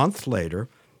story. A month later,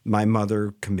 my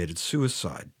mother committed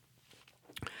suicide.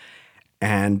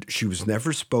 And she was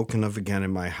never spoken of again in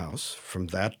my house from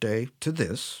that day to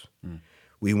this.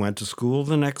 We went to school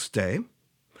the next day.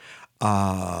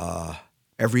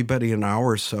 Everybody in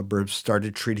our suburbs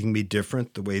started treating me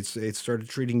different, the way they started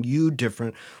treating you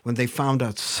different when they found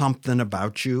out something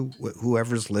about you,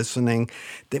 whoever's listening,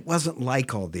 that wasn't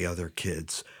like all the other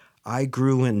kids. I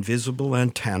grew an invisible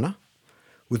antenna,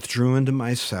 withdrew into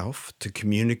myself to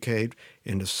communicate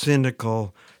in a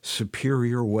cynical,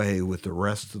 superior way with the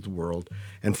rest of the world,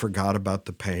 and forgot about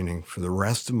the painting for the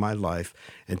rest of my life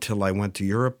until I went to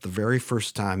Europe the very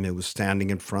first time. It was standing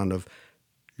in front of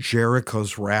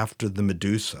Jericho's Raft of the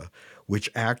Medusa,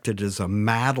 which acted as a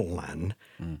Madeleine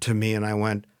to me. And I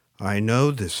went, I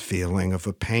know this feeling of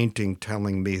a painting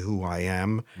telling me who I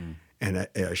am, and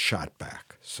I shot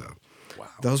back. So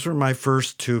those were my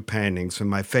first two paintings. And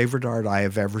my favorite art I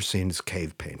have ever seen is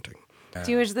cave painting. Do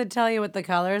you wish they'd tell you what the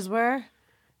colors were?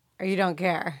 Or you don't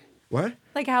care? What?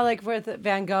 Like how, like with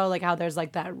Van Gogh, like how there's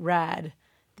like that red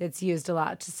that's used a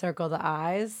lot to circle the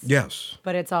eyes. Yes.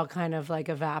 But it's all kind of like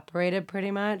evaporated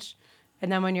pretty much.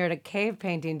 And then when you're at a cave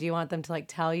painting, do you want them to like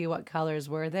tell you what colors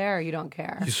were there, or you don't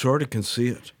care? You sort of can see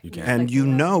it. You can. And you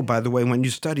know, by the way, when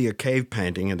you study a cave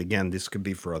painting, and again, this could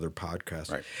be for other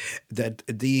podcasts, Right. that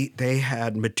they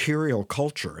had material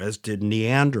culture, as did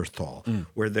Neanderthal,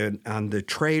 where on the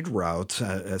trade routes,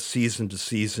 season to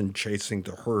season, chasing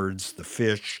the herds, the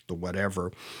fish, the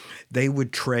whatever, they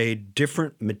would trade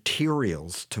different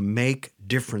materials to make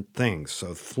different things.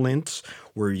 So flints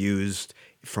were used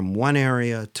from one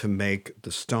area to make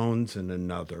the stones in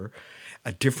another.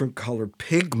 A different color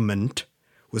pigment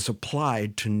was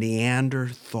applied to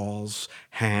Neanderthals'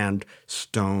 hand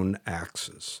stone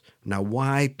axes. Now,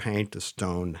 why paint a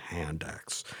stone hand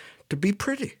axe? To be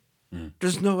pretty.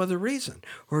 There's no other reason.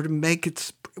 Or to make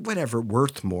it, whatever,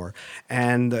 worth more.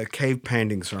 And cave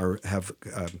paintings have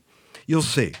you'll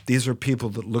see, these are people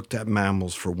that looked at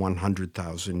mammals for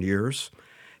 100,000 years.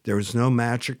 There is no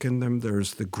magic in them. There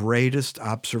is the greatest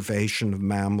observation of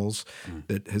mammals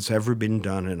that has ever been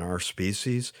done in our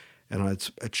species. And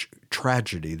it's a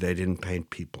tragedy they didn't paint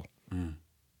people.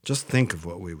 Just think of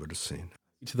what we would have seen.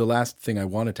 To the last thing I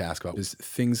wanted to ask about is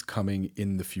things coming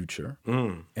in the future.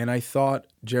 And I thought,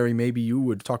 Jerry, maybe you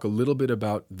would talk a little bit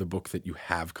about the book that you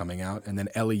have coming out. And then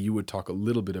Ellie, you would talk a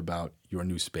little bit about your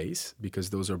new space,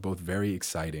 because those are both very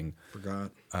exciting.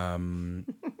 Forgot.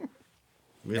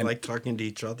 We like talking to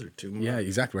each other too much. Yeah,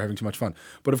 exactly. We're having too much fun.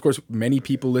 But of course, many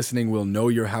people listening will know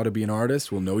your How to Be an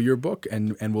Artist, will know your book,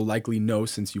 and will likely know,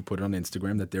 since you put it on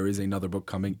Instagram, that there is another book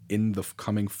coming in the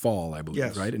coming fall, I believe,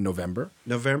 Yes. right? In November?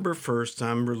 November 1st,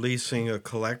 I'm releasing a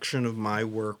collection of my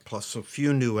work plus a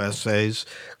few new essays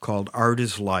called Art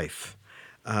is Life,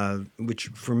 which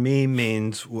for me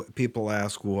means people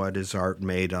ask, what is art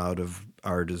made out of?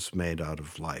 Art is made out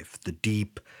of life. The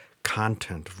deep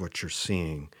content of what you're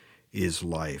seeing is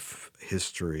life,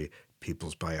 history,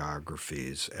 people's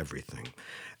biographies, everything.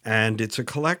 And it's a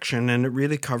collection, and it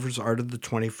really covers art of the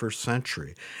 21st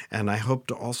century. And I hope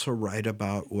to also write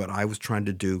about what I was trying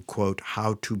to do, quote,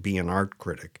 how to be an art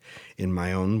critic in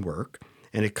my own work.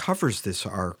 And it covers this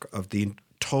arc of the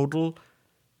total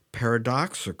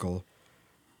paradoxical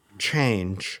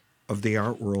change of the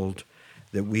art world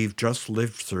that we've just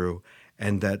lived through,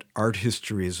 and that art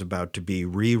history is about to be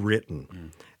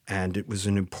rewritten. And it was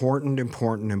an important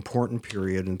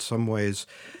period. In some ways,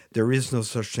 there is no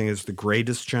such thing as the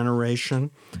greatest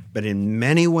generation. But in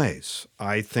many ways,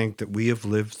 I think that we have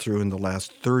lived through in the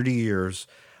last 30 years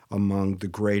among the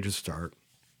greatest art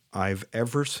I've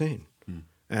ever seen.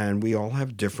 And we all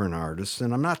have different artists,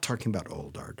 and I'm not talking about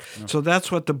old art. No. So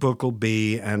that's what the book will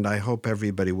be, and I hope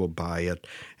everybody will buy it,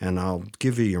 and I'll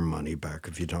give you your money back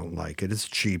if you don't like it. It's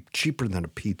cheap, cheaper than a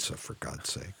pizza, for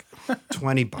God's sake.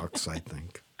 $20, I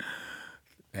think.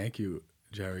 Thank you,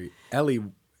 Jerry. Ellie,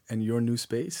 and your new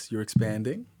space, you're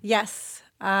expanding? Yes.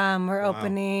 We're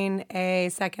opening a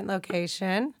second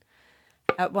location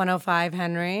at 105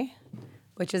 Henry,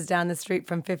 which is down the street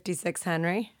from 56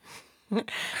 Henry.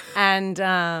 And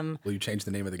Will you change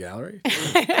the name of the gallery?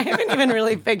 I haven't even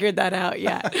really figured that out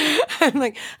yet. I'm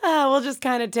like, oh, we'll just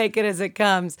kind of take it as it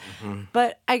comes.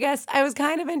 But I guess I was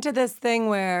kind of into this thing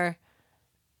where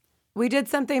we did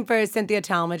something for Cynthia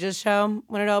Talmadge's show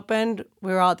when it opened.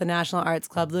 We were all at the National Arts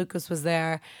Club. Lucas was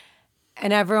there.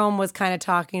 And everyone was kind of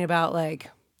talking about, like,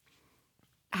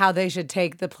 how they should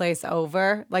take the place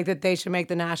over, like that they should make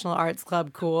the National Arts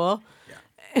Club cool.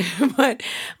 But,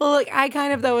 well, like, I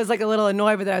kind of, though, was, like, a little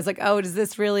annoyed with it. I was like, oh, is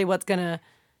this really what's going to,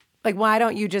 like, why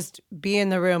don't you just be in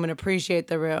the room and appreciate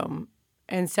the room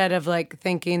instead of, like,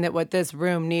 thinking that what this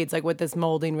room needs, like, what this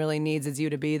molding really needs is you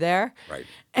to be there. Right.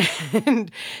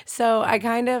 And so I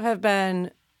kind of have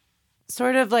been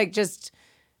sort of, like, just,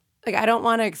 like, I don't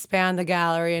want to expand the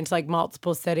gallery into, like,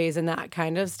 multiple cities and that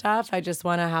kind of stuff. I just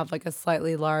want to have, like, a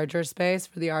slightly larger space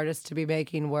for the artist to be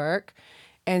making work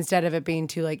instead of it being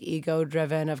too, like,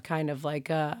 ego-driven of kind of, like,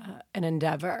 an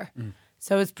endeavor.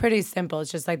 So it's pretty simple.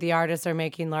 It's just, like, the artists are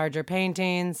making larger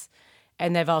paintings,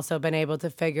 and they've also been able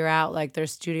to figure out, like, their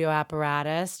studio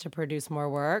apparatus to produce more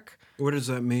work. What does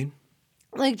that mean?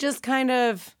 Like, just kind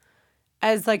of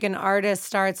as, like, an artist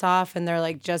starts off and they're,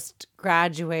 like, just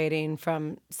graduating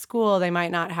from school, they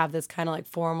might not have this kind of, like,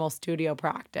 formal studio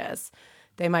practice.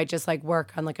 They might just, like,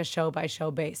 work on, like, a show-by-show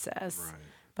basis. Right.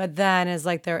 But then as,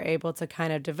 like, they're able to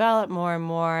kind of develop more and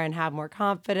more and have more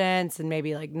confidence and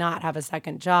maybe, like, not have a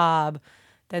second job,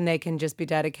 then they can just be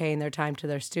dedicating their time to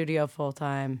their studio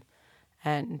full-time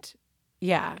and,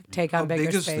 yeah, take on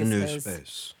bigger spaces. How big is the new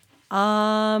space?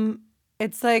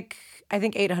 It's, like, I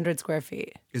think 800 square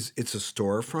feet. It's a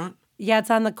storefront? Yeah, it's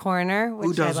on the corner, which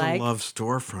Who doesn't I like. love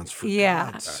storefronts, for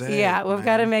Yeah, God's sake? yeah, we've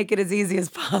got to make it as easy as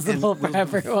possible for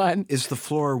everyone. Is the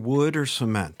floor wood or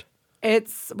cement?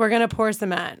 We're gonna pour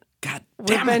cement. God We've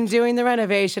damn been it. doing the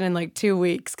renovation in like 2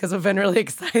 weeks because we've been really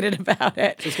excited about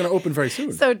it. It's going to open very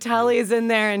soon. So Tully's in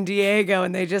there and Diego,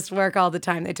 and they just work all the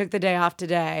time. They took the day off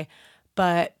today,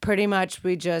 but pretty much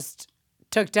we just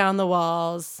took down the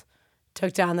walls,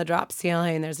 took down the drop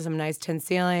ceiling. There's some nice tin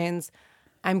ceilings.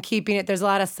 I'm keeping it. There's a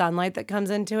lot of sunlight that comes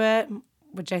into it,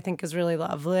 which I think is really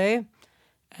lovely.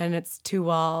 And it's 2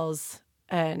 walls,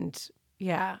 and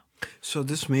yeah. So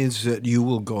this means that you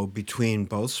will go between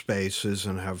both spaces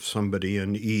and have somebody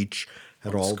in each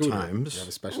at all Scooter. times. You have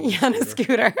a special Yeah, on a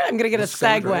scooter. I'm going to get a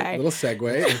Segway Little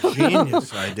segue.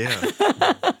 Genius idea.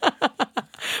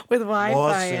 with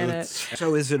Wi-Fi in it. Lawsuits.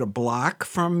 So is it a block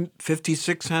from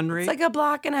 56 Henry? It's like a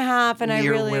block and a half, and Near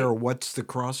I really... where? What's the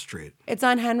cross street? It's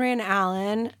on Henry and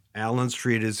Allen. Allen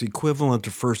Street is equivalent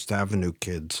to First Avenue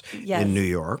kids Yes. in New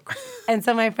York. And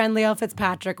so my friend Leo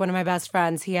Fitzpatrick, one of my best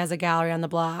friends, he has a gallery on the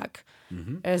block.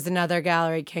 There's another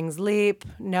gallery, King's Leap,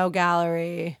 No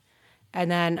Gallery, and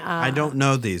then... I don't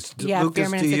know these. Yeah, Lucas,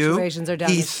 Fearman do you? Situations are down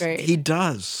the street. He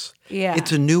does. Yeah.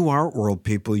 It's a new art world,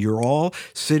 people. You're all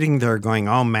sitting there going,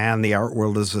 oh, man, the art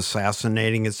world is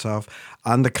assassinating itself.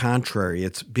 On the contrary,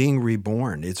 it's being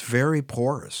reborn. It's very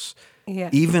porous, Yeah.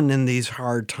 even in these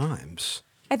hard times.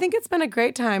 I think it's been a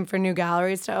great time for new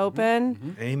galleries to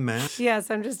open. Amen.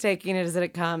 Yes, I'm just taking it as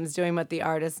it comes, doing what the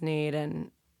artists need and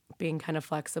being kind of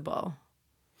flexible.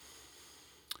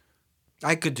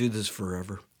 I could do this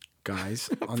forever. Guys,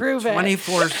 on Prove it.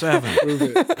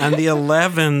 24/7. On the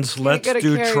 11s, let's Go to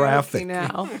do karaoke traffic.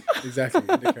 now. exactly,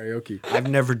 into karaoke. I've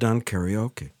never done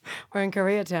karaoke. We're in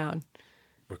Koreatown.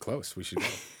 We're close. We should go.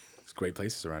 There's great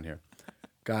places around here.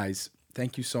 Guys,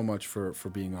 thank you so much for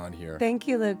being on here. Thank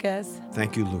you, Lucas.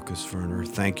 Thank you, Lucas Werner.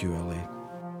 Thank you, Ellie.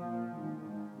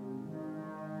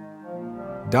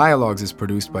 Dialogues is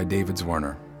produced by David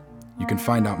Zwerner. You can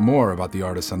find out more about the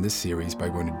artists on this series by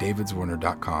going to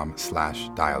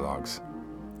davidzwerner.com/dialogues.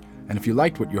 And if you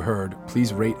liked what you heard,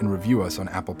 please rate and review us on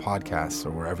Apple Podcasts or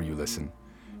wherever you listen.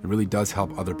 It really does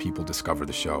help other people discover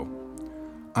the show.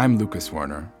 I'm Lucas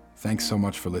Werner. Thanks so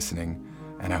much for listening,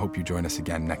 and I hope you join us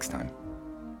again next time.